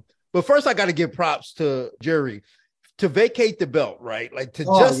but first I got to give props to Jury to vacate the belt, right? Like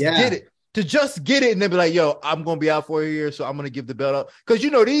get it. To just get it and then be like, yo, I'm going to be out for a year, so I'm going to give the belt up. Because,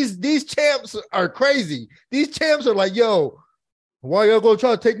 these champs are crazy. These champs are like, yo, why y'all going to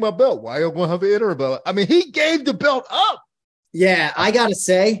try to take my belt? Why y'all going to have an interim belt? I mean, he gave the belt up. Yeah, I got to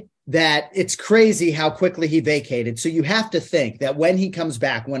say that it's crazy how quickly he vacated. So you have to think that when he comes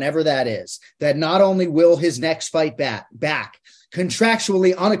back, whenever that is, that not only will his next fight back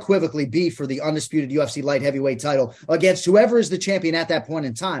contractually, unequivocally be for the undisputed UFC light heavyweight title against whoever is the champion at that point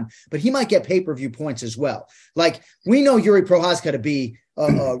in time, but he might get pay-per-view points as well. Like, we know Yuri Prochazka to be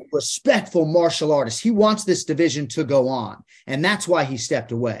a respectful martial artist. He wants this division to go on, and that's why he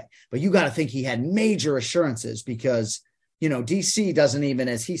stepped away. But you got to think he had major assurances because, DC doesn't even,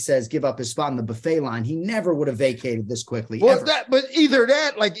 as he says, give up his spot in the buffet line. He never would have vacated this quickly. Well, either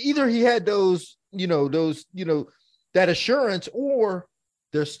he had those, that assurance, or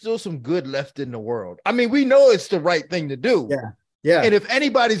there's still some good left in the world. I mean, we know it's the right thing to do. Yeah. And if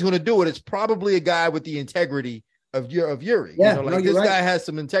anybody's going to do it, it's probably a guy with the integrity of Yuri. Yeah, this guy has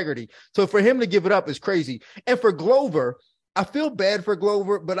some integrity. So for him to give it up is crazy. And for Glover, I feel bad for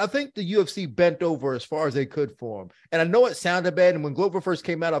Glover, but I think the UFC bent over as far as they could for him. And I know it sounded bad. And when Glover first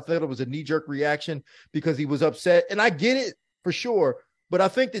came out, I thought it was a knee-jerk reaction because he was upset. And I get it for sure. But I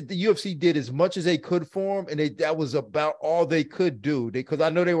think that the UFC did as much as they could for him, and that was about all they could do. Because I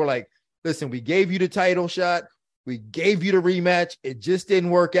know they were like, listen, we gave you the title shot. We gave you the rematch. It just didn't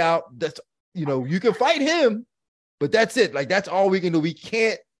work out. That's, you can fight him, but that's it. Like, that's all we can do. We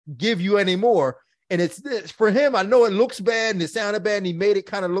can't give you any more. And it's this for him. I know it looks bad and it sounded bad, and he made it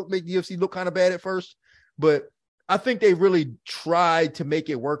kind of make the UFC look kind of bad at first. But I think they really tried to make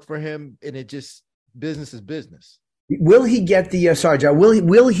it work for him, and it just, business is business. Will he get the sorry, John?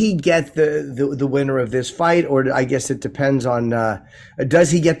 Will he get the winner of this fight, or I guess it depends on?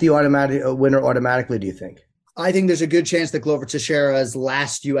 Does he get the automatic winner automatically? Do you think? I think there's a good chance that Glover Teixeira's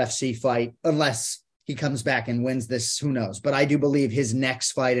last UFC fight, unless he comes back and wins this, who knows? But I do believe his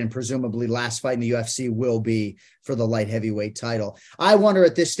next fight and presumably last fight in the UFC will be for the light heavyweight title. I wonder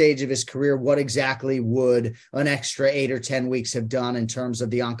at this stage of his career, what exactly would an extra 8 or 10 weeks have done in terms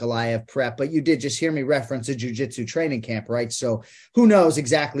of the Ankalaev prep? But you did just hear me reference a jiu-jitsu training camp, right? So who knows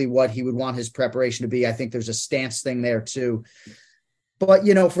exactly what he would want his preparation to be. I think there's a stance thing there too. But,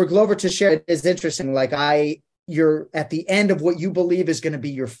 for Glover Teixeira, it is interesting. Like, you're at the end of what you believe is going to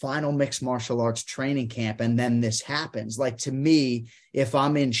be your final mixed martial arts training camp, and then this happens. Like, to me, if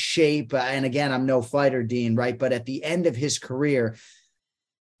I'm in shape, and again, I'm no fighter, Dean, right? But at the end of his career,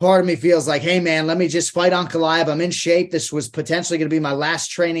 part of me feels like, hey, man, let me just fight Ankalaev. I'm in shape. This was potentially going to be my last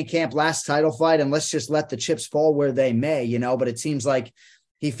training camp, last title fight, and let's just let the chips fall where they may, But it seems like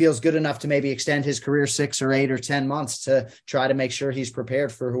he feels good enough to maybe extend his career 6 or 8 or 10 months to try to make sure he's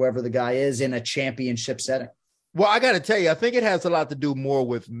prepared for whoever the guy is in a championship setting. Well, I got to tell you, I think it has a lot to do more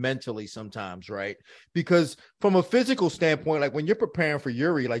with mentally sometimes, right? Because from a physical standpoint, like when you're preparing for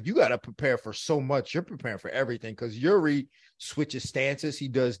Yuri, like you got to prepare for so much. You're preparing for everything because Yuri switches stances. He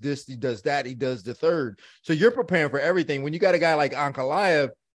does this, he does that, he does the third. So you're preparing for everything. When you got a guy like Ankalaev,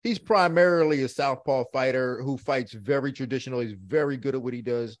 he's primarily a southpaw fighter who fights very traditional. He's very good at what he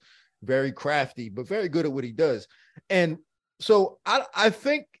does, very crafty, but very good at what he does. And so I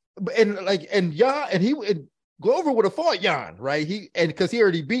think, Glover would have fought Jan, right? Because he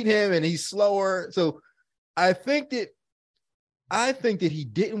already beat him and he's slower. So I think that he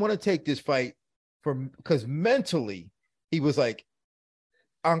didn't want to take this fight because mentally he was like,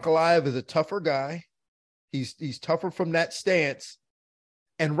 Ankalaev is a tougher guy. He's tougher from that stance.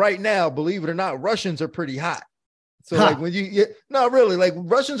 And right now, believe it or not, Russians are pretty hot. So like when no, really, like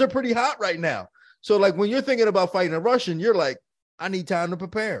Russians are pretty hot right now. So like when you're thinking about fighting a Russian, you're like, I need time to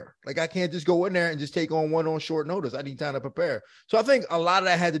prepare. Like I can't just go in there and just take on one on short notice. I need time to prepare. So I think a lot of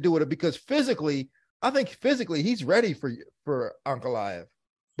that had to do with it because physically he's ready for Ankalaev.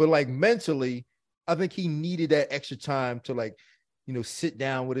 But like mentally, I think he needed that extra time to like, you know, sit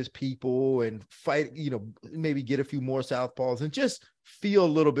down with his people and fight, you know, maybe get a few more southpaws and just feel a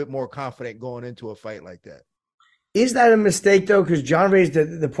little bit more confident going into a fight like that. Is that a mistake, though? Because John raised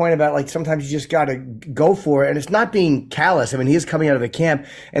the point about, like, sometimes you just got to go for it. And it's not being callous. I mean, he is coming out of a camp.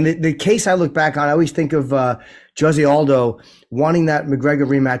 And the case I look back on, I always think of Jose Aldo wanting that McGregor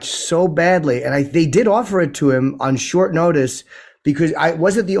rematch so badly. And they did offer it to him on short notice because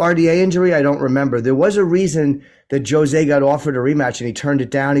was it the RDA injury? I don't remember. There was a reason that Jose got offered a rematch and he turned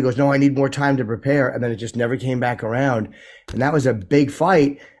it down. He goes, no, I need more time to prepare. And then it just never came back around. And that was a big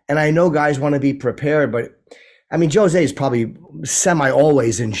fight. And I know guys want to be prepared, but I mean, Jose is probably semi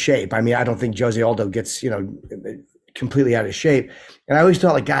always in shape. I mean, I don't think Jose Aldo gets, you know, completely out of shape. And I always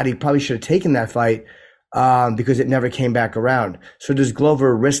thought, like, God, he probably should have taken that fight because it never came back around. So does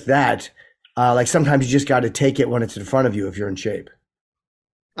Glover risk that? Like sometimes you just got to take it when it's in front of you if you're in shape.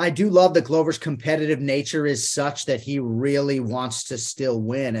 I do love that Glover's competitive nature is such that he really wants to still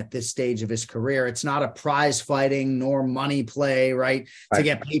win at this stage of his career. It's not a prize fighting nor money play, right? To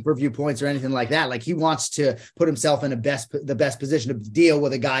get pay-per-view points or anything like that. Like he wants to put himself in the best position to deal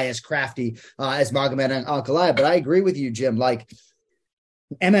with a guy as crafty as Magomed Ankalaev. But I agree with you, Jim. Like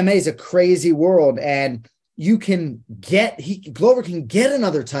MMA is a crazy world, and Glover can get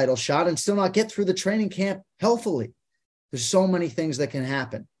another title shot and still not get through the training camp healthily. There's so many things that can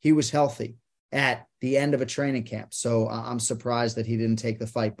happen. He was healthy at the end of a training camp. So I'm surprised that he didn't take the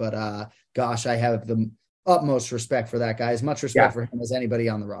fight. But gosh, I have the utmost respect for that guy, as much respect for him as anybody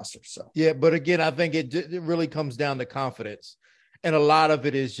on the roster. So yeah, but again, I think it really comes down to confidence. And a lot of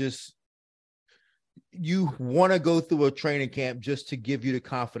it is just you want to go through a training camp just to give you the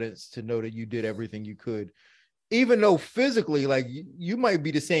confidence to know that you did everything you could. Even though physically, like you might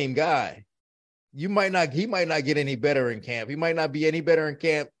be the same guy. He might not get any better in camp. He might not be any better in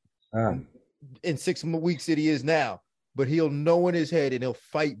camp in 6 weeks that he is now, but he'll know in his head and he'll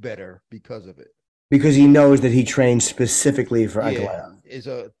fight better because of it. Because he knows that he trained specifically for Ankalaev. It's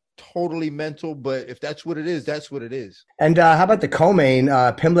a totally mental, but if that's what it is, that's what it is. And how about the co-main,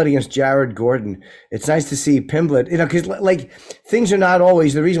 Pimblett against Jared Gordon? It's nice to see Pimblett, you know, because like things are not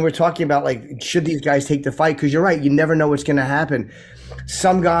always the reason we're talking about, like, should these guys take the fight? Because you're right, you never know what's going to happen.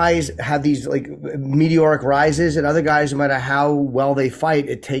 Some guys have these like meteoric rises, and other guys, no matter how well they fight,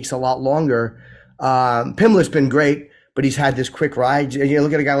 it takes a lot longer. Pimblett's been great, but he's had this quick ride. You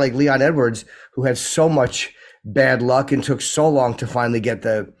look at a guy like Leon Edwards, who had so much bad luck and took so long to finally get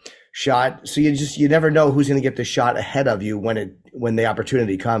the shot. So you never know who's going to get the shot ahead of you when the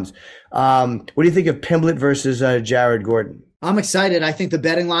opportunity comes. What do you think of Pimblett versus Jared Gordon? I'm excited. I think the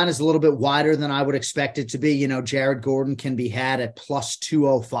betting line is a little bit wider than I would expect it to be. You know, Jared Gordon can be had at plus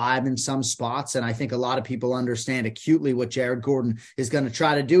 205 in some spots. And I think a lot of people understand acutely what Jared Gordon is going to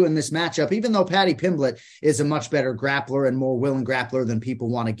try to do in this matchup, even though Paddy Pimblett is a much better grappler and more willing grappler than people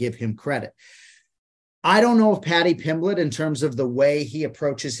want to give him credit. I don't know if Paddy Pimblett, in terms of the way he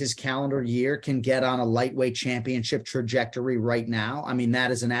approaches his calendar year, can get on a lightweight championship trajectory right now. I mean,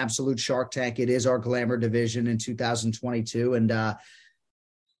 that is an absolute shark tank. It is our glamour division in 2022. And,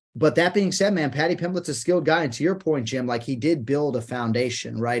 but that being said, man, Paddy Pimblett's a skilled guy. And to your point, Jim, like he did build a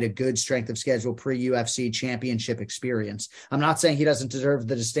foundation, right? A good strength of schedule pre-UFC championship experience. I'm not saying he doesn't deserve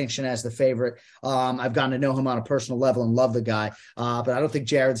the distinction as the favorite. I've gotten to know him on a personal level and love the guy. But I don't think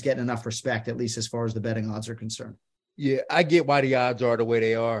Jared's getting enough respect, at least as far as the betting odds are concerned. Yeah, I get why the odds are the way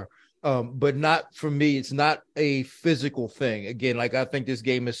they are. But not for me. It's not a physical thing. Again, like I think this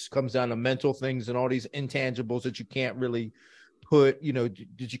game comes down to mental things and all these intangibles that you can't really put, you know,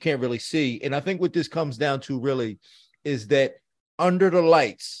 that you can't really see. And I think what this comes down to really is that under the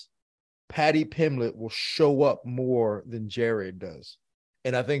lights, Paddy Pimblett will show up more than Jared does.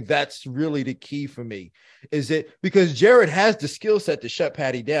 And I think that's really the key for me, is that because Jared has the skill set to shut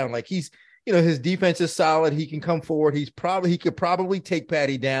Paddy down. Like he's, you know, his defense is solid. He can come forward. He could probably take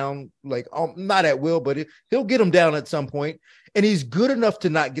Paddy down, like not at will, but he'll get him down at some point. And he's good enough to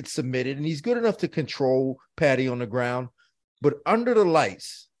not get submitted. And he's good enough to control Paddy on the ground. But under the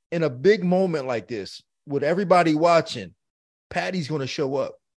lights, in a big moment like this, with everybody watching, Paddy's going to show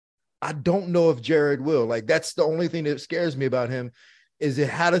up. I don't know if Jared will. Like, that's the only thing that scares me about him, is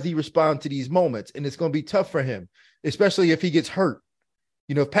that how does he respond to these moments? And it's going to be tough for him, especially if he gets hurt.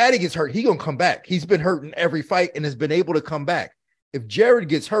 if Patty gets hurt, he's going to come back. He's been hurt in every fight and has been able to come back. If Jared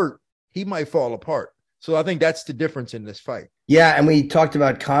gets hurt, he might fall apart. So I think that's the difference in this fight. Yeah, and we talked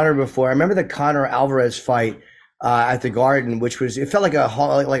about Conor before. I remember the Conor Alvarez fight at the Garden, which was, it felt like a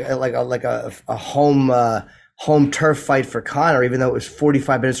home turf fight for Conor, even though it was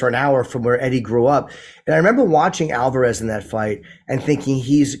 45 minutes or an hour from where Eddie grew up. And I remember watching Alvarez in that fight and thinking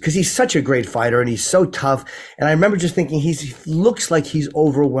because he's such a great fighter and he's so tough. And I remember just thinking he looks like he's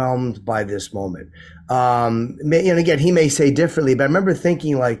overwhelmed by this moment. And again, he may say differently, but I remember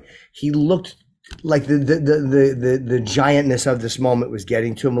thinking like he looked like the giantness of this moment was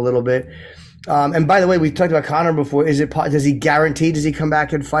getting to him a little bit. And by the way, we talked about Conor before. Does he come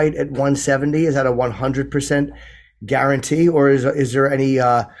back and fight at 170? Is that a 100% guarantee, or is there any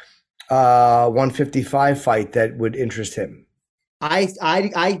 155 fight that would interest him?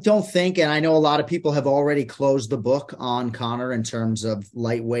 I don't think, and I know a lot of people have already closed the book on Conor in terms of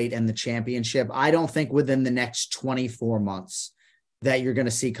lightweight and the championship. I don't think within the next 24 months that you're going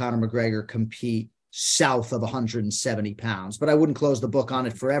to see Conor McGregor compete south of 170 pounds, but I wouldn't close the book on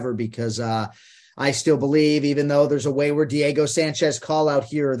it forever because I still believe, even though there's a way where Diego Sanchez call out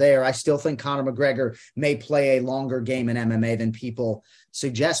here or there, I still think Conor McGregor may play a longer game in MMA than people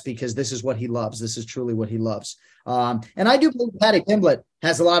suggest, because this is what he loves. This is truly what he loves. And I do believe Paddy Pimblett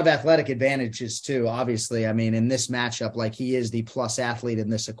has a lot of athletic advantages too, obviously. I mean, in this matchup, like, he is the plus athlete in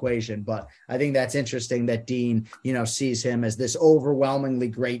this equation, but I think that's interesting that Dean, sees him as this overwhelmingly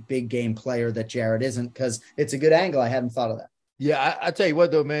great big game player that Jared isn't, because it's a good angle. I hadn't thought of that. Yeah, I tell you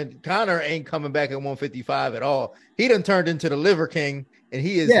what though, man, Conor ain't coming back at 155 at all. He done turned into the Liver King, and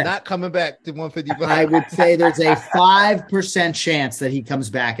he is not coming back to 155. I would say there's a 5% chance that he comes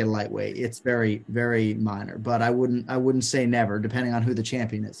back at lightweight. It's very, very minor, but I wouldn't say never, depending on who the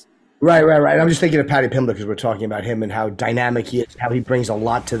champion is. Right. I'm just thinking of Paddy Pimblett because we're talking about him and how dynamic he is, how he brings a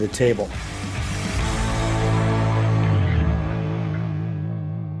lot to the table.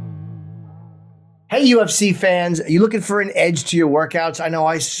 Hey, UFC fans, are you looking for an edge to your workouts? I know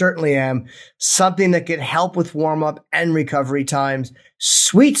I certainly am. Something that can help with warm-up and recovery times.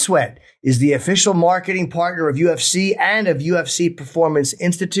 Sweet Sweat is the official marketing partner of UFC and of UFC Performance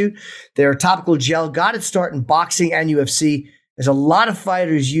Institute. Their topical gel got its start in boxing and UFC. There's a lot of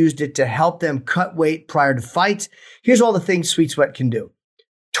fighters used it to help them cut weight prior to fights. Here's all the things Sweet Sweat can do.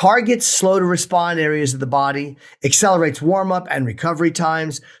 Targets slow to respond areas of the body, accelerates warm-up and recovery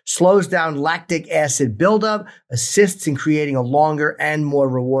times, slows down lactic acid buildup, assists in creating a longer and more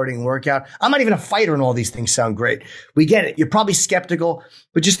rewarding workout. I'm not even a fighter and all these things sound great. We get it. You're probably skeptical,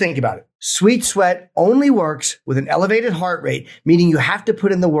 but just think about it. Sweet Sweat only works with an elevated heart rate, meaning you have to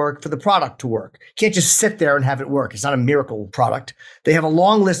put in the work for the product to work. You can't just sit there and have it work. It's not a miracle product. They have a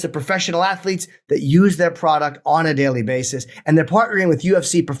long list of professional athletes that use their product on a daily basis, and they're partnering with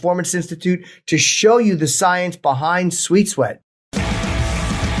UFC Performance Institute to show you the science behind Sweet Sweat.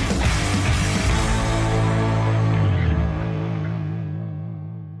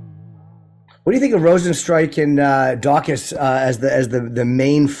 What do you think of Rozenstruik and Daukaus as the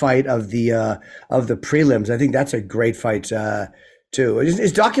main fight of the prelims? I think that's a great fight too.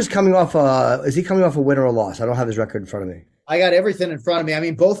 Is Daukaus coming off a win or a loss? I don't have his record in front of me. I got everything in front of me. I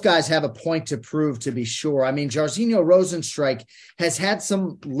mean, both guys have a point to prove, to be sure. I mean, Jairzinho Rozenstruik has had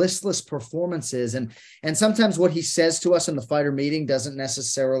some listless performances, and sometimes what he says to us in the fighter meeting doesn't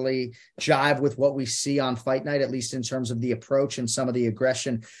necessarily jive with what we see on fight night, at least in terms of the approach and some of the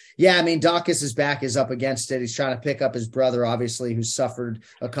aggression. Yeah, I mean, Daukaus' back is up against it. He's trying to pick up his brother, obviously, who suffered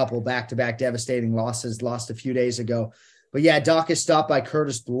a couple back-to-back devastating losses, lost a few days ago. But yeah, Daukaus stopped by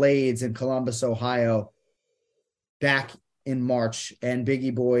Curtis Blades in Columbus, Ohio, back in March, and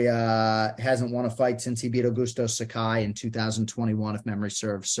Biggie Boy hasn't won a fight since he beat Augusto Sakai in 2021, if memory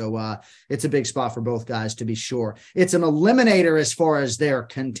serves. So it's a big spot for both guys, to be sure. It's an eliminator as far as their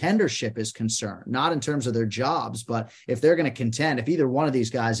contendership is concerned, not in terms of their jobs, but if they're going to contend, if either one of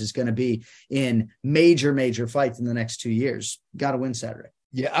these guys is going to be in major fights in the next 2 years, got to win Saturday.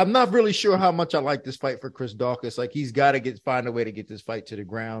 Yeah, I'm not really sure how much I like this fight for Chris Daukaus. Like, he's got to find a way to get this fight to the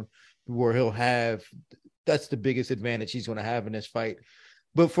ground where he'll have – that's the biggest advantage he's going to have in this fight.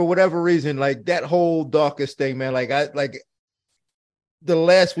 But for whatever reason, like, that whole Daukaus thing, man, the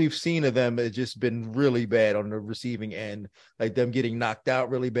last we've seen of them has just been really bad on the receiving end, like them getting knocked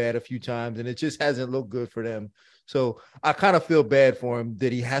out really bad a few times, and it just hasn't looked good for them. So I kind of feel bad for him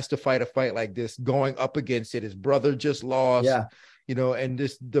that he has to fight a fight like this, going up against it. His brother just lost, and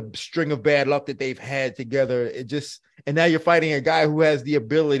the string of bad luck that they've had together. And now you're fighting a guy who has the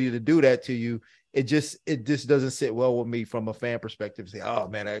ability to do that to you. It just doesn't sit well with me from a fan perspective. Say, oh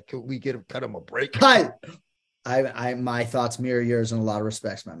man, can we cut him a break? My thoughts mirror yours in a lot of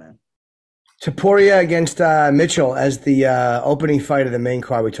respects, my man. Topuria against Mitchell as the opening fight of the main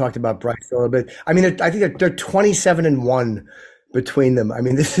card. We talked about Bryce a little bit. I mean, I think they're 27-1 between them. I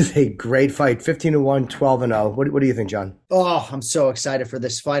mean, this is a great fight. 15-1, 12-0. What do you think, John? Oh, I'm so excited for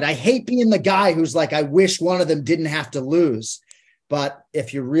this fight. I hate being the guy who's like, I wish one of them didn't have to lose. But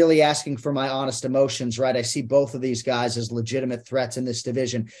if you're really asking for my honest emotions, right, I see both of these guys as legitimate threats in this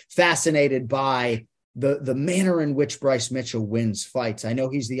division. Fascinated by the manner in which Bryce Mitchell wins fights. I know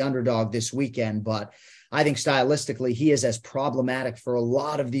he's the underdog this weekend, but I think stylistically he is as problematic for a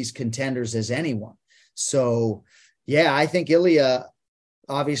lot of these contenders as anyone. So, yeah, I think Ilya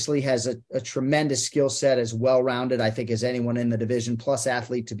obviously has a tremendous skill set, as well-rounded, I think, as anyone in the division, plus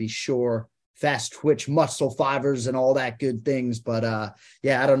athlete to be sure, fast twitch, muscle fibers and all that good things. But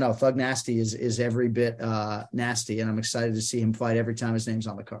yeah, I don't know. Thug Nasty is every bit nasty, and I'm excited to see him fight every time his name's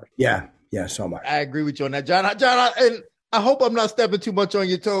on the card. Yeah, so much. I agree with you on that, John. And I hope I'm not stepping too much on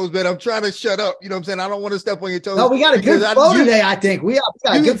your toes, man. I'm trying to shut up. You know what I'm saying? I don't want to step on your toes. No, we got a good flow today, I think. We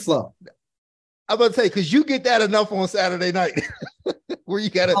got a good flow. I'm about to say, because you get that enough on Saturday night where you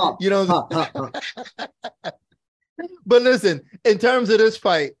got to, you know. But listen, in terms of this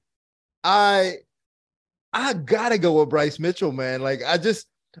fight, I got to go with Bryce Mitchell, man. Like,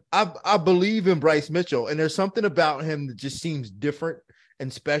 I believe in Bryce Mitchell, and there's something about him that just seems different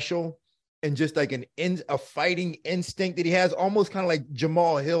and special. And just like a fighting instinct that he has, almost kind of like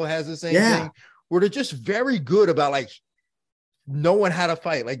Jamal Hill has the same thing, where they're just very good about like knowing how to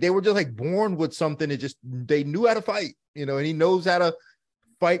fight. Like they were just like born with something that just, they knew how to fight, you know, and he knows how to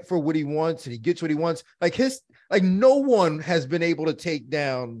fight for what he wants and he gets what he wants. Like no one has been able to take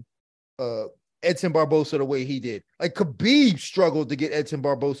down Edson Barbosa the way he did. Like Khabib struggled to get Edson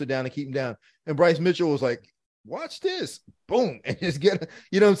Barbosa down and keep him down. And Bryce Mitchell was like, watch this, boom, and just get,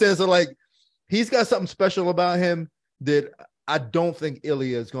 you know what I'm saying? So like, he's got something special about him that I don't think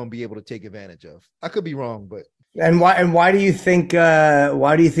Ilya is going to be able to take advantage of. I could be wrong, but why do you think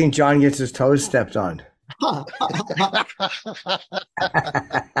John gets his toes stepped on?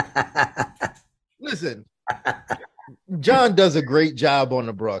 Listen, John does a great job on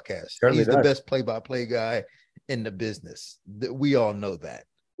the broadcast. He's the best play-by-play guy in the business. We all know that.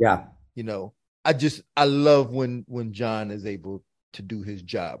 Yeah, you know, I love when John is able to do his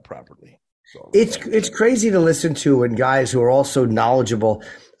job properly. So, it's crazy to listen to when guys who are also knowledgeable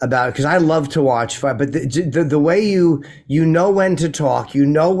about it, because I love to watch fight, but the way you know when to talk, you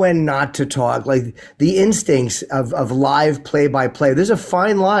know when not to talk, like the instincts of live play-by-play. There's a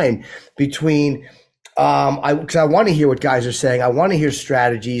fine line between because I want to hear what guys are saying, I want to hear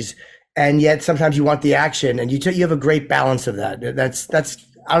strategies, and yet sometimes you want the action, and you have a great balance of that. That's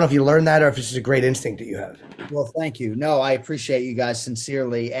I don't know if you learned that or if it's just a great instinct that you have. Well, thank you. No, I appreciate you guys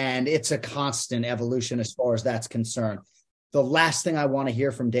sincerely. And it's a constant evolution as far as that's concerned. The last thing I want to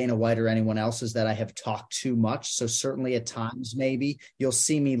hear from Dana White or anyone else is that I have talked too much. So certainly at times, maybe you'll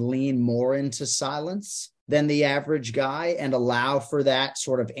see me lean more into silence than the average guy and allow for that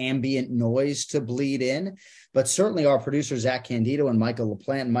sort of ambient noise to bleed in. But certainly our producers, Zach Candido and Michael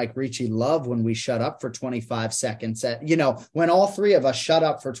LaPlante and Mike Ricci, love when we shut up for 25 seconds. When all three of us shut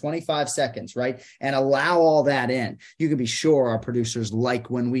up for 25 seconds, right, and allow all that in, you can be sure our producers like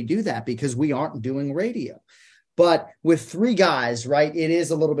when we do that because we aren't doing radio. But with three guys, right, it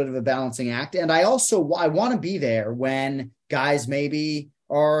is a little bit of a balancing act. And I want to be there when guys maybe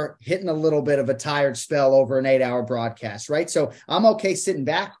are hitting a little bit of a tired spell over an 8-hour broadcast, right? So I'm okay sitting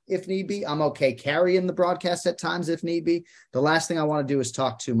back if need be. I'm okay carrying the broadcast at times if need be. The last thing I want to do is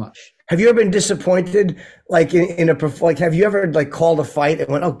talk too much. Have you ever been disappointed, like have you ever like called a fight and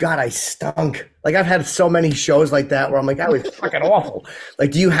went, oh God, I stunk? Like I've had so many shows like that where I'm like, that was fucking awful.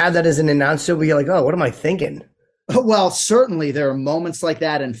 Like, do you have that as an announcer where you're like, oh, what am I thinking? Well, certainly there are moments like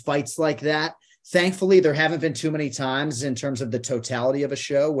that and fights like that. Thankfully, there haven't been too many times in terms of the totality of a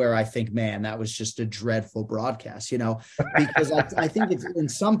show where I think, man, that was just a dreadful broadcast, because I think it's in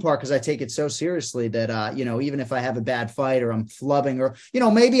some part because I take it so seriously that, even if I have a bad fight or I'm flubbing or,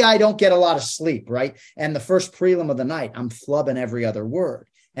 maybe I don't get a lot of sleep, right? And the first prelim of the night, I'm flubbing every other word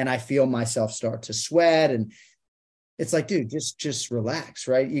and I feel myself start to sweat and it's like, dude, just relax,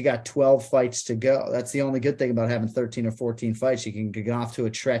 right? You got 12 fights to go. That's the only good thing about having 13 or 14 fights. You can get off to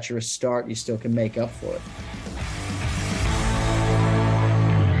a treacherous start. You still can make up for it.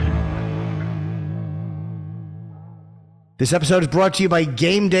 This episode is brought to you by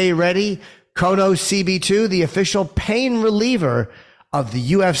Game Day Ready, Kono CB2, the official pain reliever of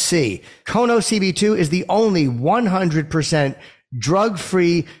the UFC. Kono CB2 is the only 100%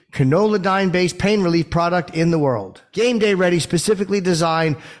 drug-free canoladine-based pain relief product in the world. Game Day Ready specifically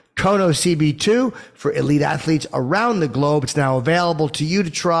designed Kono CB2 for elite athletes around the globe. It's now available to you to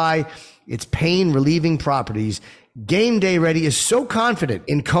try. Its pain relieving properties. Game Day Ready is so confident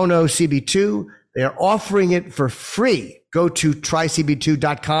in Kono CB2. They are offering it for free. Go to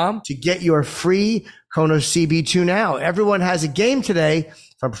trycb2.com to get your free Kono CB2 now. Everyone has a game today,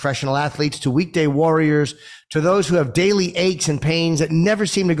 from professional athletes to weekday warriors to those who have daily aches and pains that never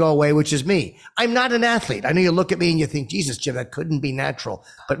seem to go away, which is me. I'm not an athlete. I know you look at me and you think, Jesus, Jim, that couldn't be natural.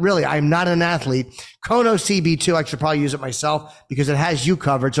 But really, I'm not an athlete. Kono CB2, I should probably use it myself because it has you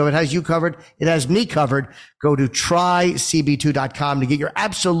covered. So if it has you covered, it has me covered. Go to trycb2.com to get your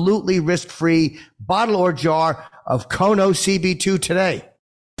absolutely risk-free bottle or jar of Kono CB2 today.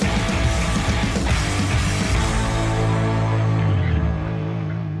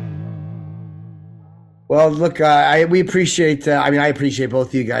 Well, look, we appreciate. I appreciate both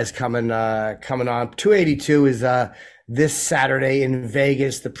of you guys coming on. 282 is this Saturday in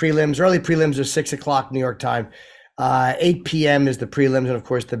Vegas. The prelims, early prelims, are 6:00 New York time. 8 p.m. is the prelims, and of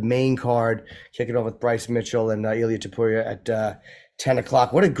course the main card, kicking off with Bryce Mitchell and Ilya Topuria at 10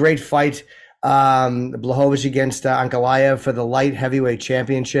 o'clock. What a great fight! Blachowicz against Ankalaev for the light heavyweight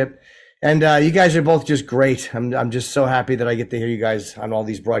championship. And you guys are both just great. I'm just so happy that I get to hear you guys on all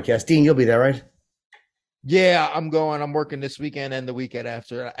these broadcasts. Dean, you'll be there, right? Yeah, I'm going. I'm working this weekend and the weekend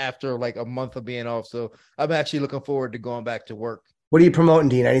after like a month of being off. So I'm actually looking forward to going back to work. What are you promoting,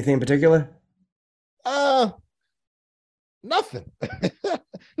 Dean? Anything in particular? Nothing.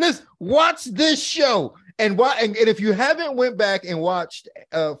 Listen, watch this show. And if you haven't went back and watched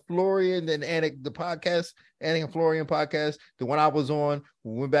Florian and Anik, the podcast, Anik and Florian podcast, the one I was on,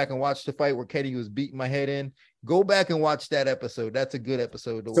 we went back and watched the fight where Katie was beating my head in. Go back and watch that episode. That's a good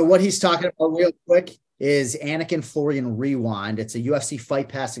episode to watch. So what he's talking about real quick is Anik and Florian Rewind. It's a UFC Fight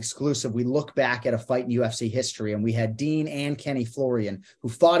Pass exclusive. We look back at a fight in UFC history, and we had Dean and Kenny Florian, who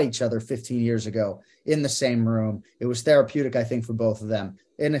fought each other 15 years ago in the same room. It was therapeutic, I think, for both of them.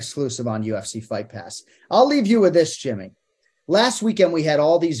 An exclusive on UFC Fight Pass. I'll leave you with this, Jimmy. Last weekend, we had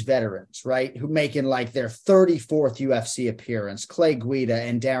all these veterans, right, who making like their 34th UFC appearance. Clay Guida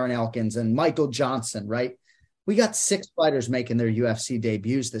and Darren Elkins and Michael Johnson, right? We got 6 fighters making their UFC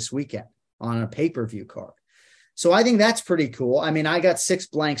debuts this weekend on a pay-per-view card. So I think that's pretty cool. I mean, I got 6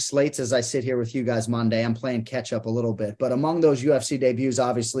 blank slates as I sit here with you guys Monday. I'm playing catch up a little bit, but among those UFC debuts,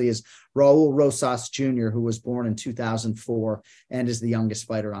 obviously, is Raul Rosas Jr., who was born in 2004 and is the youngest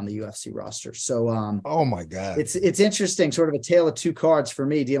fighter on the UFC roster. So, oh my God, it's interesting, sort of a tale of 2 cards for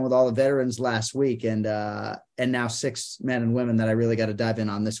me, dealing with all the veterans last week and now 6 men and women that I really got to dive in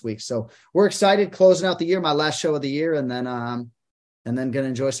on this week. So we're excited, closing out the year, my last show of the year, and then going to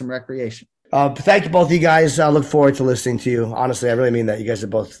enjoy some recreation. Thank you, both of you guys. I look forward to listening to you. Honestly, I really mean that. You guys are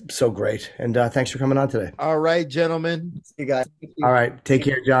both so great. And thanks for coming on today. All right, gentlemen. See you guys. All right. Take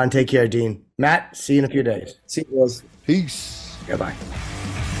care, John. Take care, Dean. Matt, see you in a few days. See you guys. Peace. Goodbye.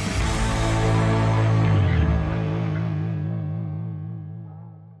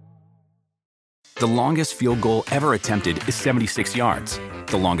 The longest field goal ever attempted is 76 yards.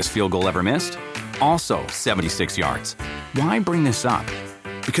 The longest field goal ever missed? Also 76 yards. Why bring this up?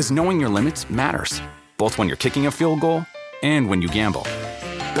 Because knowing your limits matters, both when you're kicking a field goal and when you gamble.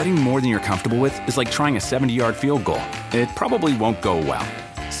 Betting more than you're comfortable with is like trying a 70-yard field goal. It probably won't go well.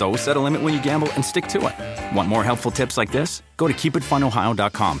 So set a limit when you gamble and stick to it. Want more helpful tips like this? Go to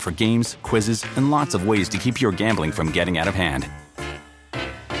keepitfunohio.com for games, quizzes, and lots of ways to keep your gambling from getting out of hand.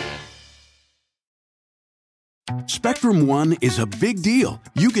 Spectrum One is a big deal.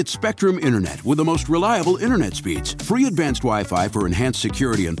 You get Spectrum Internet with the most reliable internet speeds, free advanced Wi-Fi for enhanced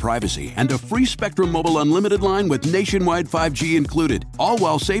security and privacy, and a free Spectrum Mobile Unlimited line with nationwide 5G included, all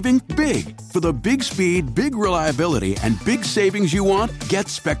while saving big. For the big speed, big reliability, and big savings you want, get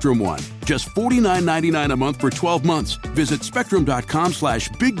Spectrum One. Just $49.99 a month for 12 months. Visit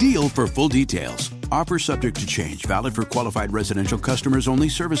spectrum.com/big deal for full details. Offer subject to change. Valid for qualified residential customers only.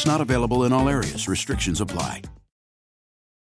 Service not available in all areas. Restrictions apply.